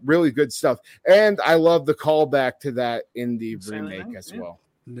 Really good stuff. And I love the callback to that in the remake as well.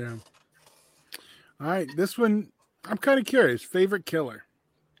 Yeah. All right, this one I'm kind of curious. Favorite killer?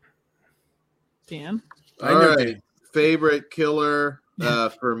 Dan? All right. Favorite killer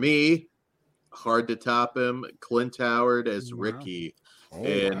for me, hard to top him, Clint Howard as Ricky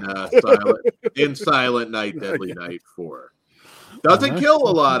in Silent Night, Deadly Night 4. Doesn't kill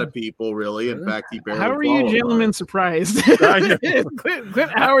a lot of people, really. In fact, he barely. How are you gentlemen surprised?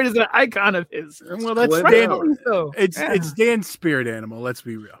 Clint Howard is an icon of his. Well, that's Dan. It's Dan's spirit animal. Let's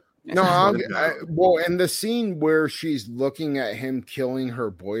be real. No, and the scene where she's looking at him killing her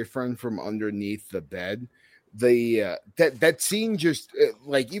boyfriend from underneath the bed, that scene just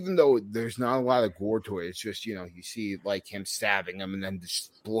like, even though there's not a lot of gore to it, it's just you see like him stabbing him and then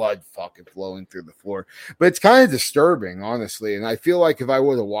just blood fucking flowing through the floor. But it's kind of disturbing, honestly, and I feel like if I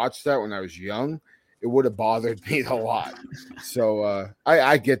would have watched that when I was young, it would have bothered me a lot. So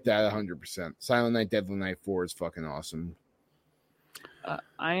I get that 100%. Silent Night, Deadly Night 4 is fucking awesome.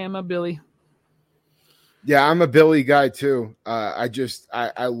 I am a Billy. Yeah, I'm a Billy guy too. I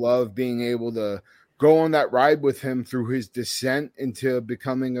love being able to go on that ride with him through his descent into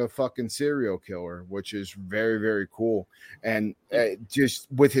becoming a fucking serial killer, which is very, very cool. And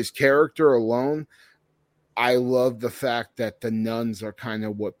just with his character alone, I love the fact that the nuns are kind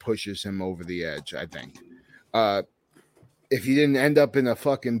of what pushes him over the edge, I think. If he didn't end up in a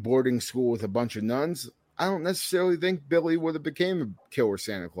fucking boarding school with a bunch of nuns, I don't necessarily think Billy would have became a killer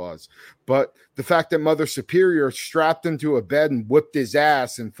Santa Claus. But the fact that Mother Superior strapped him to a bed and whipped his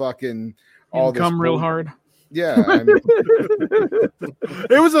ass and fucking all come real hard. Yeah, I mean,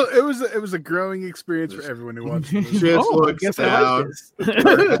 it was a growing experience for everyone who watched it. She just looks down.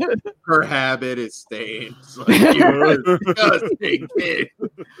 Her habit is stained. Like, you're a disgusting kid.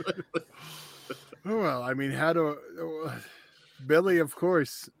 Well, I mean, how do Billy, of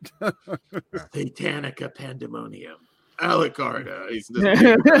course. Satanica Pandemonium. Alicarda. He's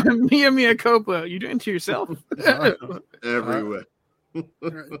Mia Coppola. You're doing it to yourself. Everywhere.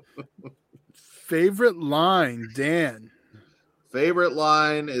 Favorite line, Dan? Favorite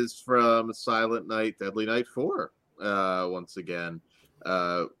line is from Silent Night, Deadly Night 4. Once again.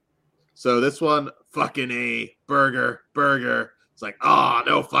 So this one, fucking A, burger. It's like,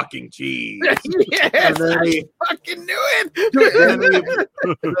 no fucking cheese. Yes, and then I fucking knew it.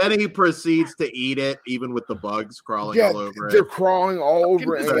 Then he proceeds to eat it, even with the bugs crawling all over it. They're crawling all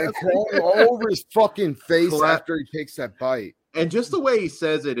over it, and they're crawling all over his fucking face after he takes that bite. And just the way he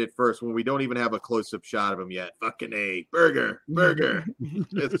says it at first, when we don't even have a close-up shot of him yet, fucking A, burger.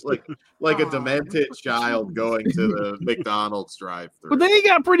 It's like a demented child going to the McDonald's drive-thru. But then he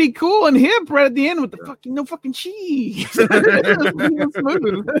got pretty cool and hip right at the end with the no fucking cheese.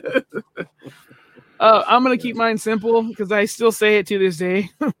 I'm gonna keep mine simple because I still say it to this day.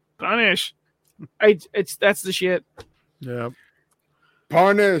 Punish. That's the shit. Yeah.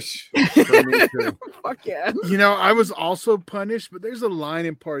 Punish. Fuck yeah. I was also punished, but there's a line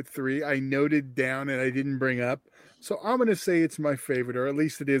in part 3 I noted down and I didn't bring up. So I'm going to say it's my favorite, or at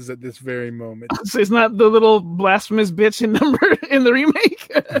least it is at this very moment. So it's not the little blasphemous bitch in the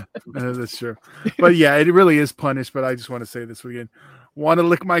remake? That's true. But yeah, it really is punished, but I just want to say this again. Want to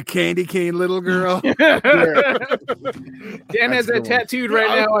lick my candy cane, little girl? Dan has that tattooed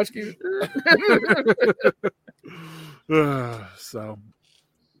right now. Watch you. So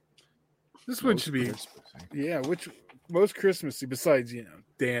this one should be, which most Christmassy besides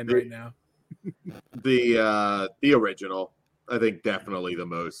Dan right now. The original, I think, definitely the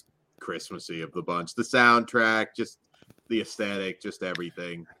most Christmassy of the bunch. The soundtrack, just the aesthetic, just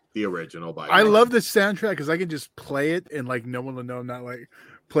everything. The original. I love the soundtrack because I can just play it and like no one will know I'm not like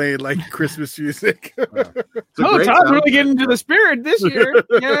playing like Christmas music. Todd's really getting into the spirit this year.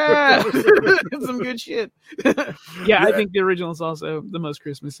 Yeah, some good shit. Yeah, I think the original is also the most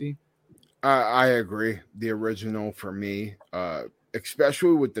Christmassy. I agree. The original for me,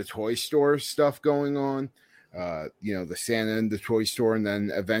 especially with the toy store stuff going on, the Santa in the toy store, and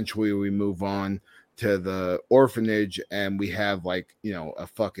then eventually we move on to the orphanage and we have a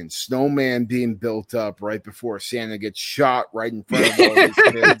fucking snowman being built up right before Santa gets shot right in front of all these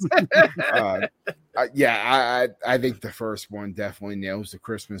kids. I think the first one definitely nails the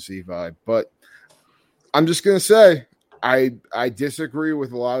Christmas Eve vibe, but I'm just going to say I disagree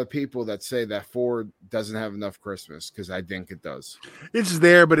with a lot of people that say that 4 doesn't have enough Christmas, because I think it does. It's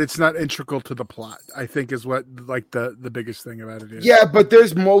there, but it's not integral to the plot, I think, is what like the biggest thing about it is. Yeah, but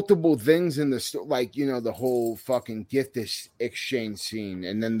there's multiple things in the like, you know, the whole fucking gift exchange scene,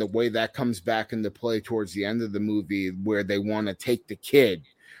 and then the way that comes back into play towards the end of the movie where they want to take the kid.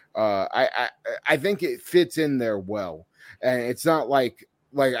 I think it fits in there well, and it's not like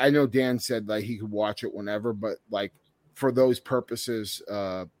I know Dan said like he could watch it whenever, but like for those purposes,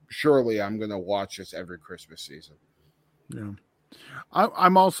 surely I'm gonna watch this every Christmas season. Yeah,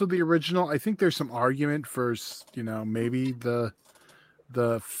 I'm also the original. I think there's some argument for, you know, maybe the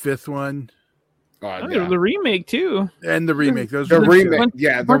 5th one. Yeah. The remake too, and the remake. Those the remake, when,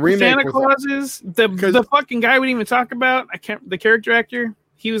 yeah, the remake. Santa Clauses, the fucking guy we didn't even talk about. The character actor.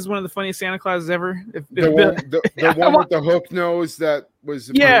 He was one of the funniest Santa Clauses ever. The one with the hook nose that was.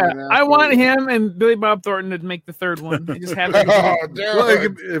 Yeah, I want him and Billy Bob Thornton to make the 3rd one. They just had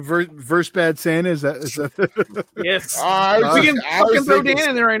verse bad Santa. Is that? Yes. We can fucking throw Dan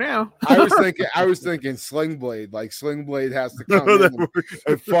in there right now. I was thinking Sling Blade. Like Sling Blade has to come in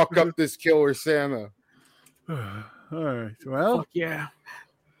and fuck up this killer Santa. All right. Well, fuck yeah.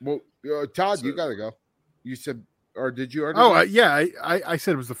 Well, Todd, you gotta go. You said. Or did you already? Oh, yeah. I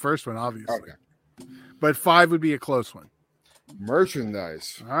said it was the first one, obviously. Okay. But 5 would be a close one.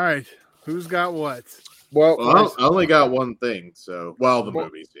 Merchandise. All right. Who's got what? Well, I only got one thing. So, the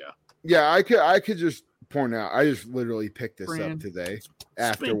movies, yeah. Yeah, I could just point out. I just literally picked this up today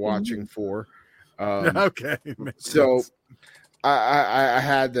after watching 4. Okay. So I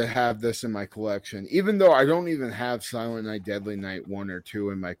had to have this in my collection, even though I don't even have Silent Night, Deadly Night 1 or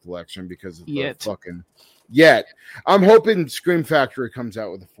 2 in my collection because of the fucking. Yet, I'm hoping Scream Factory comes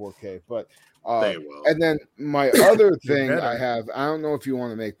out with a 4K, but they will. And then my other thing I have, I don't know if you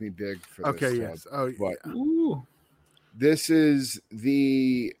want to make me big for this. Okay, yes. But this is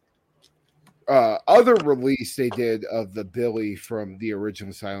the other release they did of the Billy from the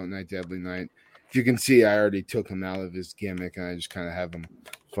original Silent Night, Deadly Night. If you can see, I already took him out of his gimmick, and I just kind of have him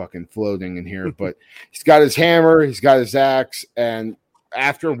fucking floating in here. But he's got his hammer, he's got his axe, and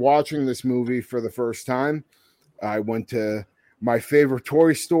after watching this movie for the first time, I went to my favorite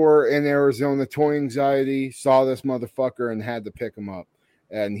toy store in Arizona, Toy Anxiety, saw this motherfucker and had to pick him up.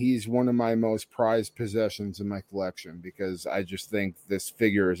 And he's one of my most prized possessions in my collection because I just think this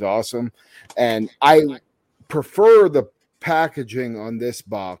figure is awesome. And I prefer the packaging on this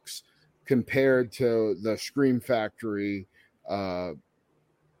box compared to the Scream Factory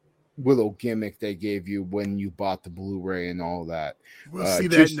little gimmick they gave you when you bought the Blu-ray and all that. We'll see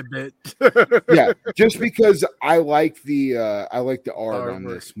that in a bit. Yeah, just because I like the art on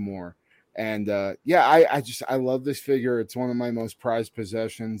this more. And I love this figure. It's one of my most prized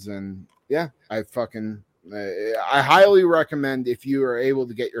possessions, and yeah, I highly recommend if you are able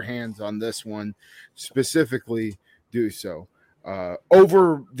to get your hands on this one specifically, do so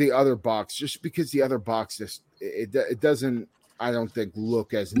over the other box, just because the other box just it doesn't, I don't think,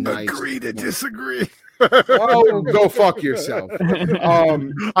 look as nice. Agree to disagree. Oh, go fuck yourself.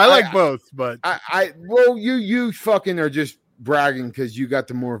 I like both, but well, you fucking are just bragging because you got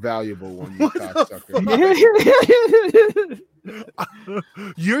the more valuable one, you cocksucker.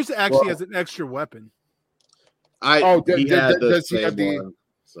 Yours actually has an extra weapon. He had the same one,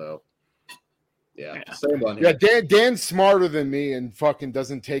 so yeah, same one. Yeah, Dan's smarter than me and fucking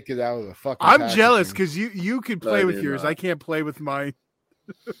doesn't take it out of the fucking. I'm jealous because you can play with yours. I can't play with mine.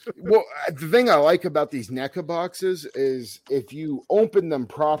 Well, the thing I like about these NECA boxes is if you open them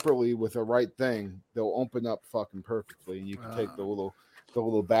properly with the right thing, they'll open up fucking perfectly, and you can take the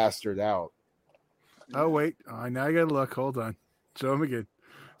little bastard out. Oh wait, now I gotta look. Hold on, show him again.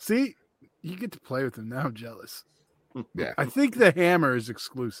 See, you get to play with them now. I'm jealous. Yeah, I think the hammer is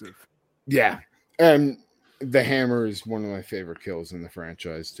exclusive. Yeah, and the hammer is one of my favorite kills in the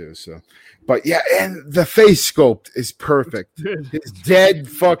franchise too. So, but yeah, and the face sculpt is perfect. His dead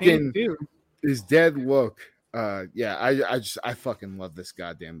fucking, his dead look. Yeah, I fucking love this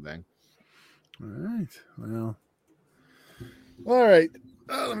goddamn thing. All right.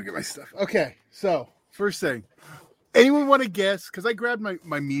 Let me get my stuff. Okay, so first thing, anyone want to guess? Because I grabbed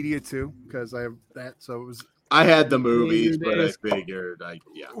my media too, because I have that. So it was. I had the movies, but I figured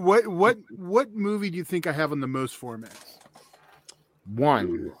What movie do you think I have on the most formats?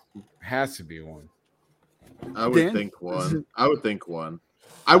 One. Has to be one. I would think one.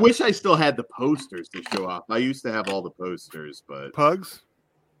 I wish I still had the posters to show off. I used to have all the posters, but Pugs?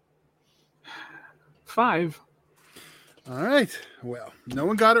 5. All right. Well, no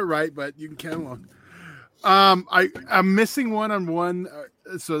one got it right, but you can count along. I'm missing one on one,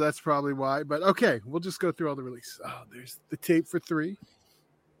 so that's probably why. But okay, we'll just go through all the releases. Oh, there's the tape for 3.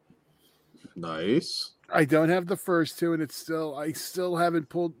 Nice. I don't have the first 2, and I still haven't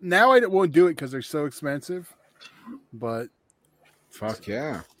pulled. Now I won't do it because they're so expensive. But fuck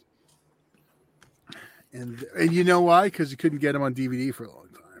yeah. And you know why? Because you couldn't get them on DVD for a long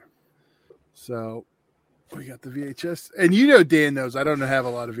time. So we got the VHS, and Dan knows I don't have a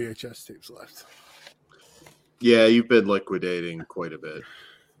lot of VHS tapes left. Yeah, you've been liquidating quite a bit.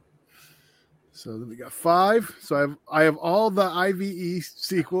 So then we got 5. So I have all the IVE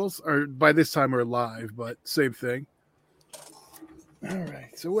sequels, or by this time we're live, but same thing. All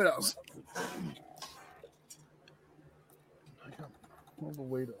right. So what else? I got all the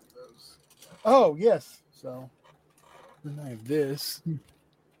weight on those. Oh yes. So then I have this.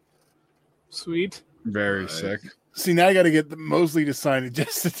 Sweet. Very sick. See, now I got to get Mosley to sign it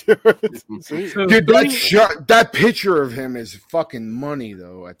just to do it. So dude, that picture of him is fucking money,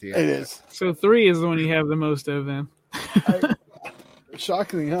 though, at the end. It is. So 3 is the one you have the most of, then.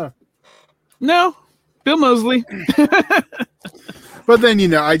 Shocking, huh? No. Bill Mosley. But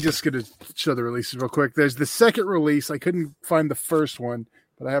then, I just got to show the releases real quick. There's the second release. I couldn't find the first one,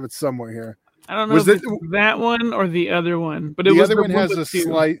 but I have it somewhere here. I don't know if it's that one or the other one. But it was the other one has a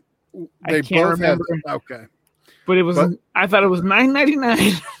slight... I can't remember. Okay. But it was. I thought it was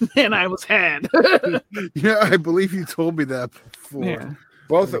 $9.99, and I was had. Yeah, I believe you told me that before. Yeah.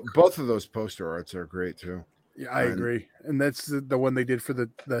 Both of those poster arts are great too. Yeah, I agree, and that's the one they did for the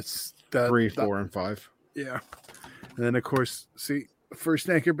 3, 4, and 5. Yeah, and then of course, see the first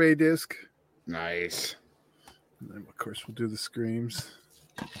Anchor Bay disc. Nice. And then of course we'll do the Screams.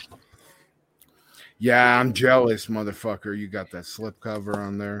 Yeah, I'm jealous, motherfucker. You got that slipcover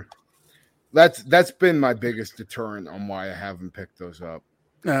on there. That's been my biggest deterrent on why I haven't picked those up.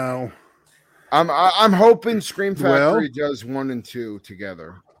 No, I'm hoping Scream Factory does 1 and 2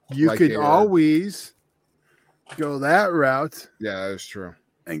 together. You could always go that route. Yeah, that's true.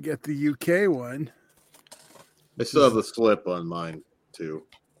 And get the UK one. I still have the slip on mine too.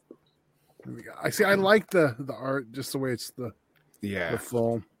 There we go. I see. I like the art, just the way it's the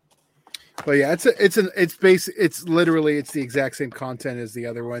full. But yeah, it's literally the exact same content as the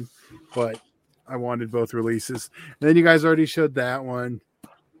other one, but I wanted both releases. And then you guys already showed that one.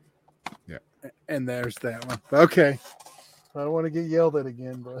 Yeah. And there's that one. Okay. I don't want to get yelled at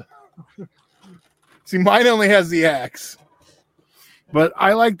again, but see, mine only has the axe. But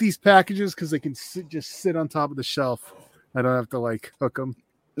I like these packages because they can just sit on top of the shelf. I don't have to hook them.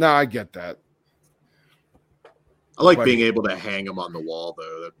 No, I get that. I like being able to hang them on the wall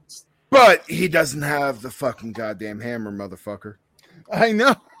though. But he doesn't have the fucking goddamn hammer, motherfucker. I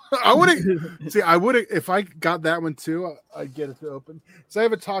know. I wouldn't see. I would have if I got that one too. I'd get it to open. So I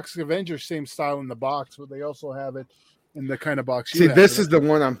have a Toxic Avenger, same style in the box, but they also have it in the kind of box. See, this is the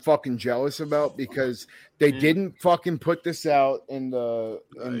one I'm fucking jealous about because they didn't fucking put this out in the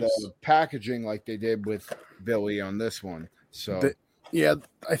packaging like they did with Billy on this one. So yeah,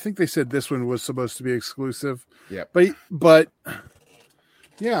 I think they said this one was supposed to be exclusive. Yeah, but.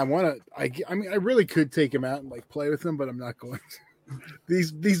 Yeah, I want to. I mean, I really could take him out and play with him, but I'm not going to.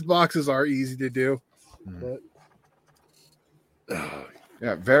 These boxes are easy to do. But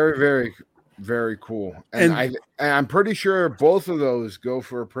yeah, very, very, very cool. And I'm pretty sure both of those go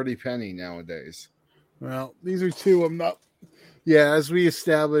for a pretty penny nowadays. Well, these are 2 I'm not. Yeah, as we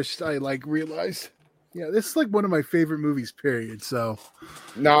established, I realized. Yeah, this is one of my favorite movies. Period. So.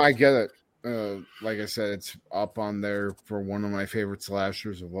 No, I get it. Like I said, it's up on there for one of my favorite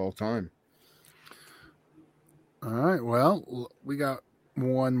slashers of all time. All right. Well, we got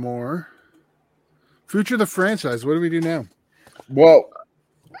one more. Future of the franchise. What do we do now? Well,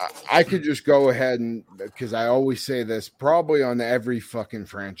 I could just go ahead and because I always say this probably on every fucking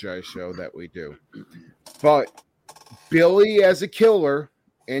franchise show that we do. But Billy as a killer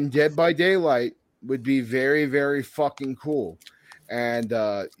in Dead by Daylight would be very, very fucking cool. And,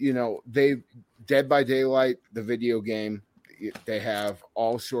 they Dead by Daylight, the video game, they have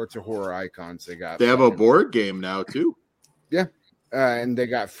all sorts of horror icons. They have a board game now too. Yeah. And they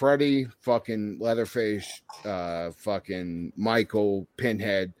got Freddy, fucking Leatherface, fucking Michael,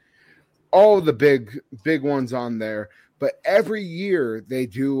 Pinhead, all the big ones on there. But every year they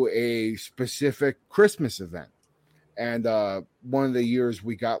do a specific Christmas event. And one of the years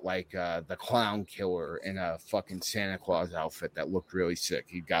we got the clown killer in a fucking Santa Claus outfit that looked really sick.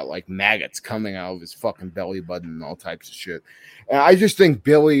 He got maggots coming out of his fucking belly button and all types of shit. And I just think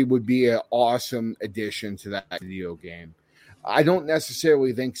Billy would be an awesome addition to that video game. I don't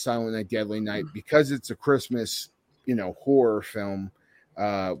necessarily think Silent Night, Deadly Night, because it's a Christmas, horror film.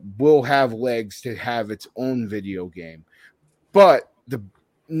 will have legs to have its own video game. But the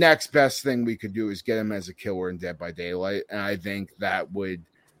next best thing we could do is get him as a killer in Dead by Daylight, and I think that would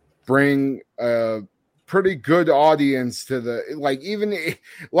bring a pretty good audience to the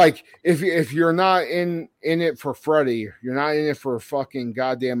if you're not in it for Freddy, you're not in it for fucking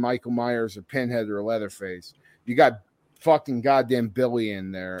goddamn Michael Myers or Pinhead or Leatherface. You got fucking goddamn Billy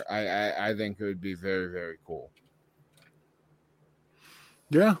in there. I think it would be very, very cool.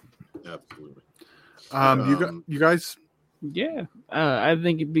 Yeah. Absolutely. You guys? Yeah. I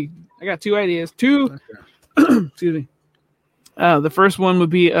think it'd be. I got two ideas. Excuse me. The first one would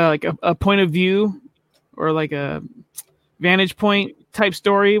be like a point of view or like a vantage point type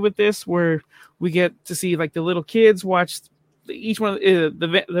story with this, where we get to see like the little kids watch each one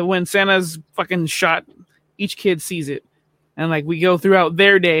the when Santa's fucking shot. Each kid sees it, and like we go throughout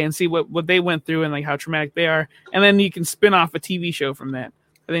their day and see what they went through and like how traumatic they are, and then you can spin off a TV show from that.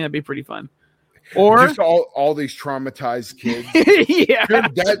 I think that'd be pretty fun. Or just all these traumatized kids. Yeah,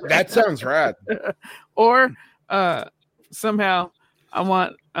 dude, that sounds rad. Or somehow I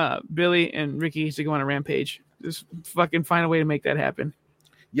want Billy and Ricky to go on a rampage. Just fucking find a way to make that happen.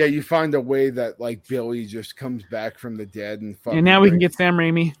 Yeah, you find a way that like Billy just comes back from the dead and fucking. And now we can get Sam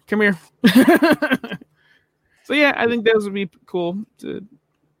Raimi. Come here. So yeah, I think those would be cool to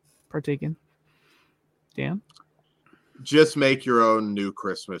partake in. Dan? Just make your own new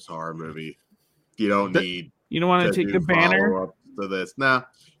Christmas horror movie. You don't need. You don't want to take the banner to this. Nah,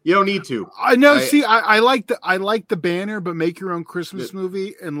 you don't need to. I know. See, I like the banner, but make your own Christmas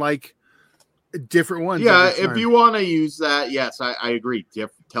movie and like different ones. Yeah, if you want to use that, yes, I agree.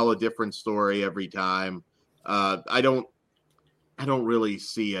 Tell a different story every time. I don't really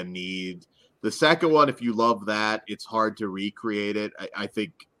see a need. The second one, if you love that, it's hard to recreate it. I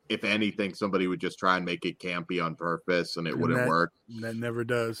think, if anything, somebody would just try and make it campy on purpose, and it wouldn't work. That never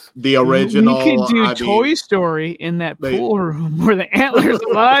does. The original. You could do Toy Story in that pool room where the antlers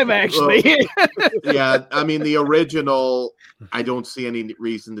alive, actually. Yeah, I mean, the original, I don't see any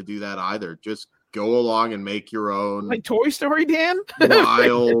reason to do that either. Just go along and make your own. Like Toy Story, Dan?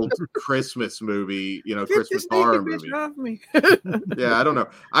 Wild Christmas movie, Christmas horror movie. Off me. Yeah, I don't know.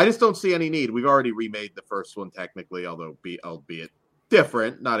 I just don't see any need. We've already remade the first one technically, albeit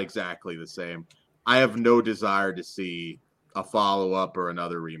different, not exactly the same. I have no desire to see a follow-up or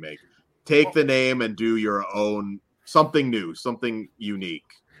another remake. Take the name and do your own something new, something unique.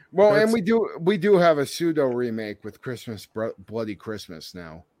 Well, and we do have a pseudo remake with Christmas Bloody Christmas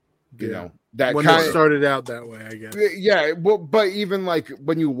now. You know, that when it started out that way, I guess. Yeah, well, but even like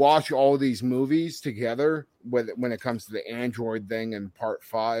when you watch all these movies together, when it comes to the Android thing in Part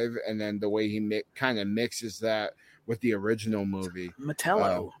 5, and then the way he kind of mixes that with the original movie,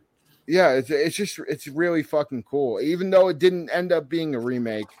 Metello. Yeah, it's really fucking cool. Even though it didn't end up being a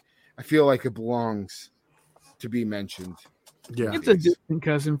remake, I feel like it belongs to be mentioned. Yeah, it's a distant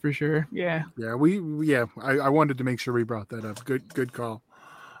cousin for sure. Yeah, I wanted to make sure we brought that up. Good call.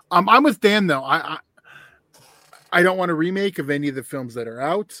 I'm with Dan though. I don't want a remake of any of the films that are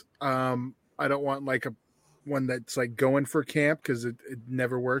out. I don't want like one that's like going for camp, because it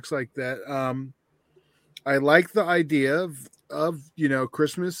never works like that. I like the idea of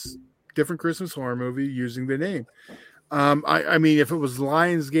Christmas, different Christmas horror movie using the name. I mean, if it was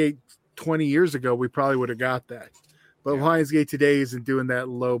Lionsgate 20 years ago, we probably would have got that. But Lionsgate today isn't doing that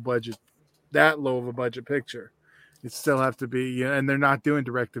low of a budget picture. It still have to be, and they're not doing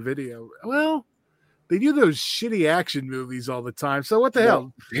direct to video. Well, they do those shitty action movies all the time. So what the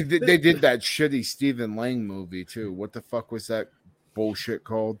hell? They did that shitty Stephen Lang movie too. What the fuck was that bullshit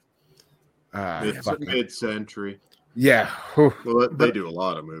called? Mid-century. Yeah. Well, they do a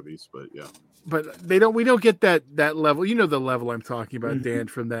lot of movies, but yeah. But we don't get that level. You know the level I'm talking about, Dan,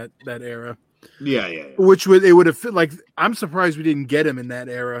 from that era. Yeah. Which it would have fit. Like, I'm surprised we didn't get him in that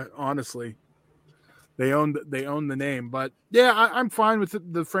era. Honestly, they own the name. But yeah, I'm fine with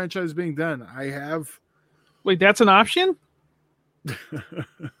the franchise being done. Wait, that's an option?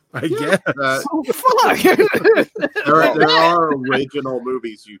 I guess. Oh, fuck. there are original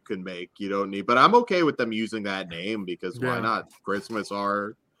movies you can make. You don't need, but I'm okay with them using that name, because why not? Christmas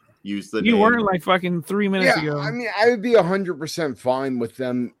horror. Use the name. You weren't like fucking 3 minutes ago. I mean, I would be 100% fine with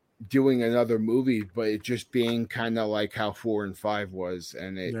them doing another movie, but it just being kind of like how 4 and 5 was,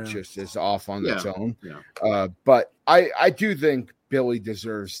 and it just is off on its own. Yeah. But I do think Billy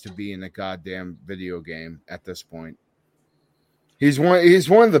deserves to be in a goddamn video game at this point. He's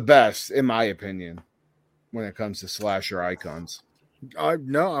one of the best, in my opinion, when it comes to slasher icons.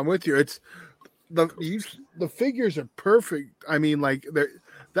 No, I'm with you. It's the figures are perfect. I mean, like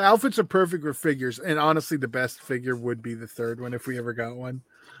The outfits are perfect for figures, and honestly, the best figure would be the third one if we ever got one.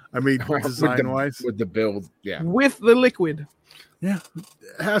 I mean, design wise, with the build, yeah, with the liquid. Yeah,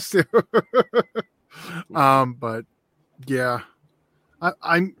 it has to. But yeah,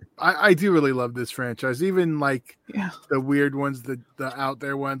 I do really love this franchise. Even like the weird ones, the out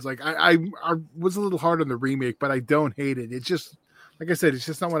there ones. Like I was a little hard on the remake, but I don't hate it. It's just like I said, it's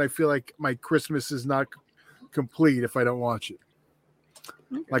just not what I feel like. My Christmas is not complete if I don't watch it.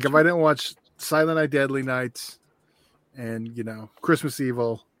 Like if I didn't watch Silent Night, Deadly Night, and Christmas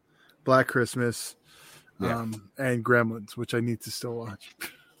Evil, Black Christmas. And Gremlins, which I need to still watch.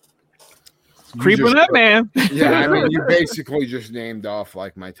 Creeping up, man. Yeah, I mean, you basically just named off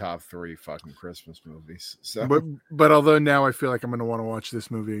like my top 3 fucking Christmas movies. So, but although now I feel like I'm going to want to watch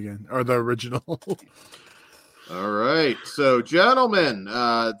this movie again, or the original. All right. So, gentlemen,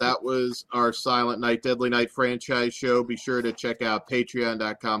 that was our Silent Night, Deadly Night franchise show. Be sure to check out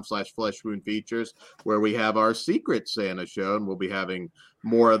patreon.com/fleshwoundfeatures, where we have our Secret Santa show, and we'll be having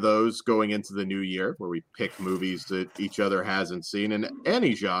more of those going into the new year, where we pick movies that each other hasn't seen in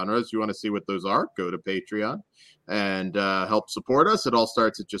any genres. If you want to see what those are, go to Patreon and help support us. It all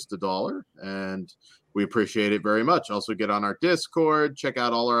starts at just $1, and we appreciate it very much. Also, get on our Discord, check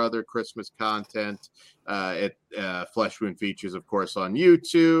out all our other Christmas content at Flesh Wound Features, of course, on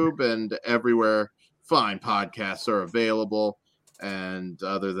YouTube and everywhere fine podcasts are available. And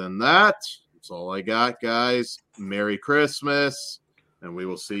other than that, that's all I got, guys. Merry Christmas, and we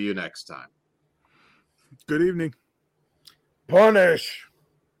will see you next time. Good evening. Punish.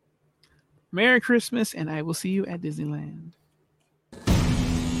 Merry Christmas, and I will see you at Disneyland.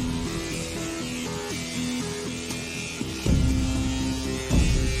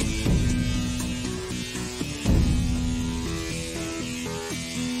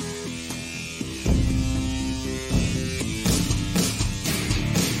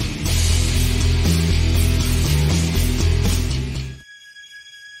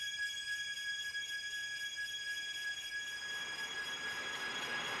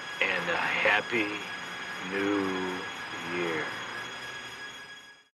 And a happy new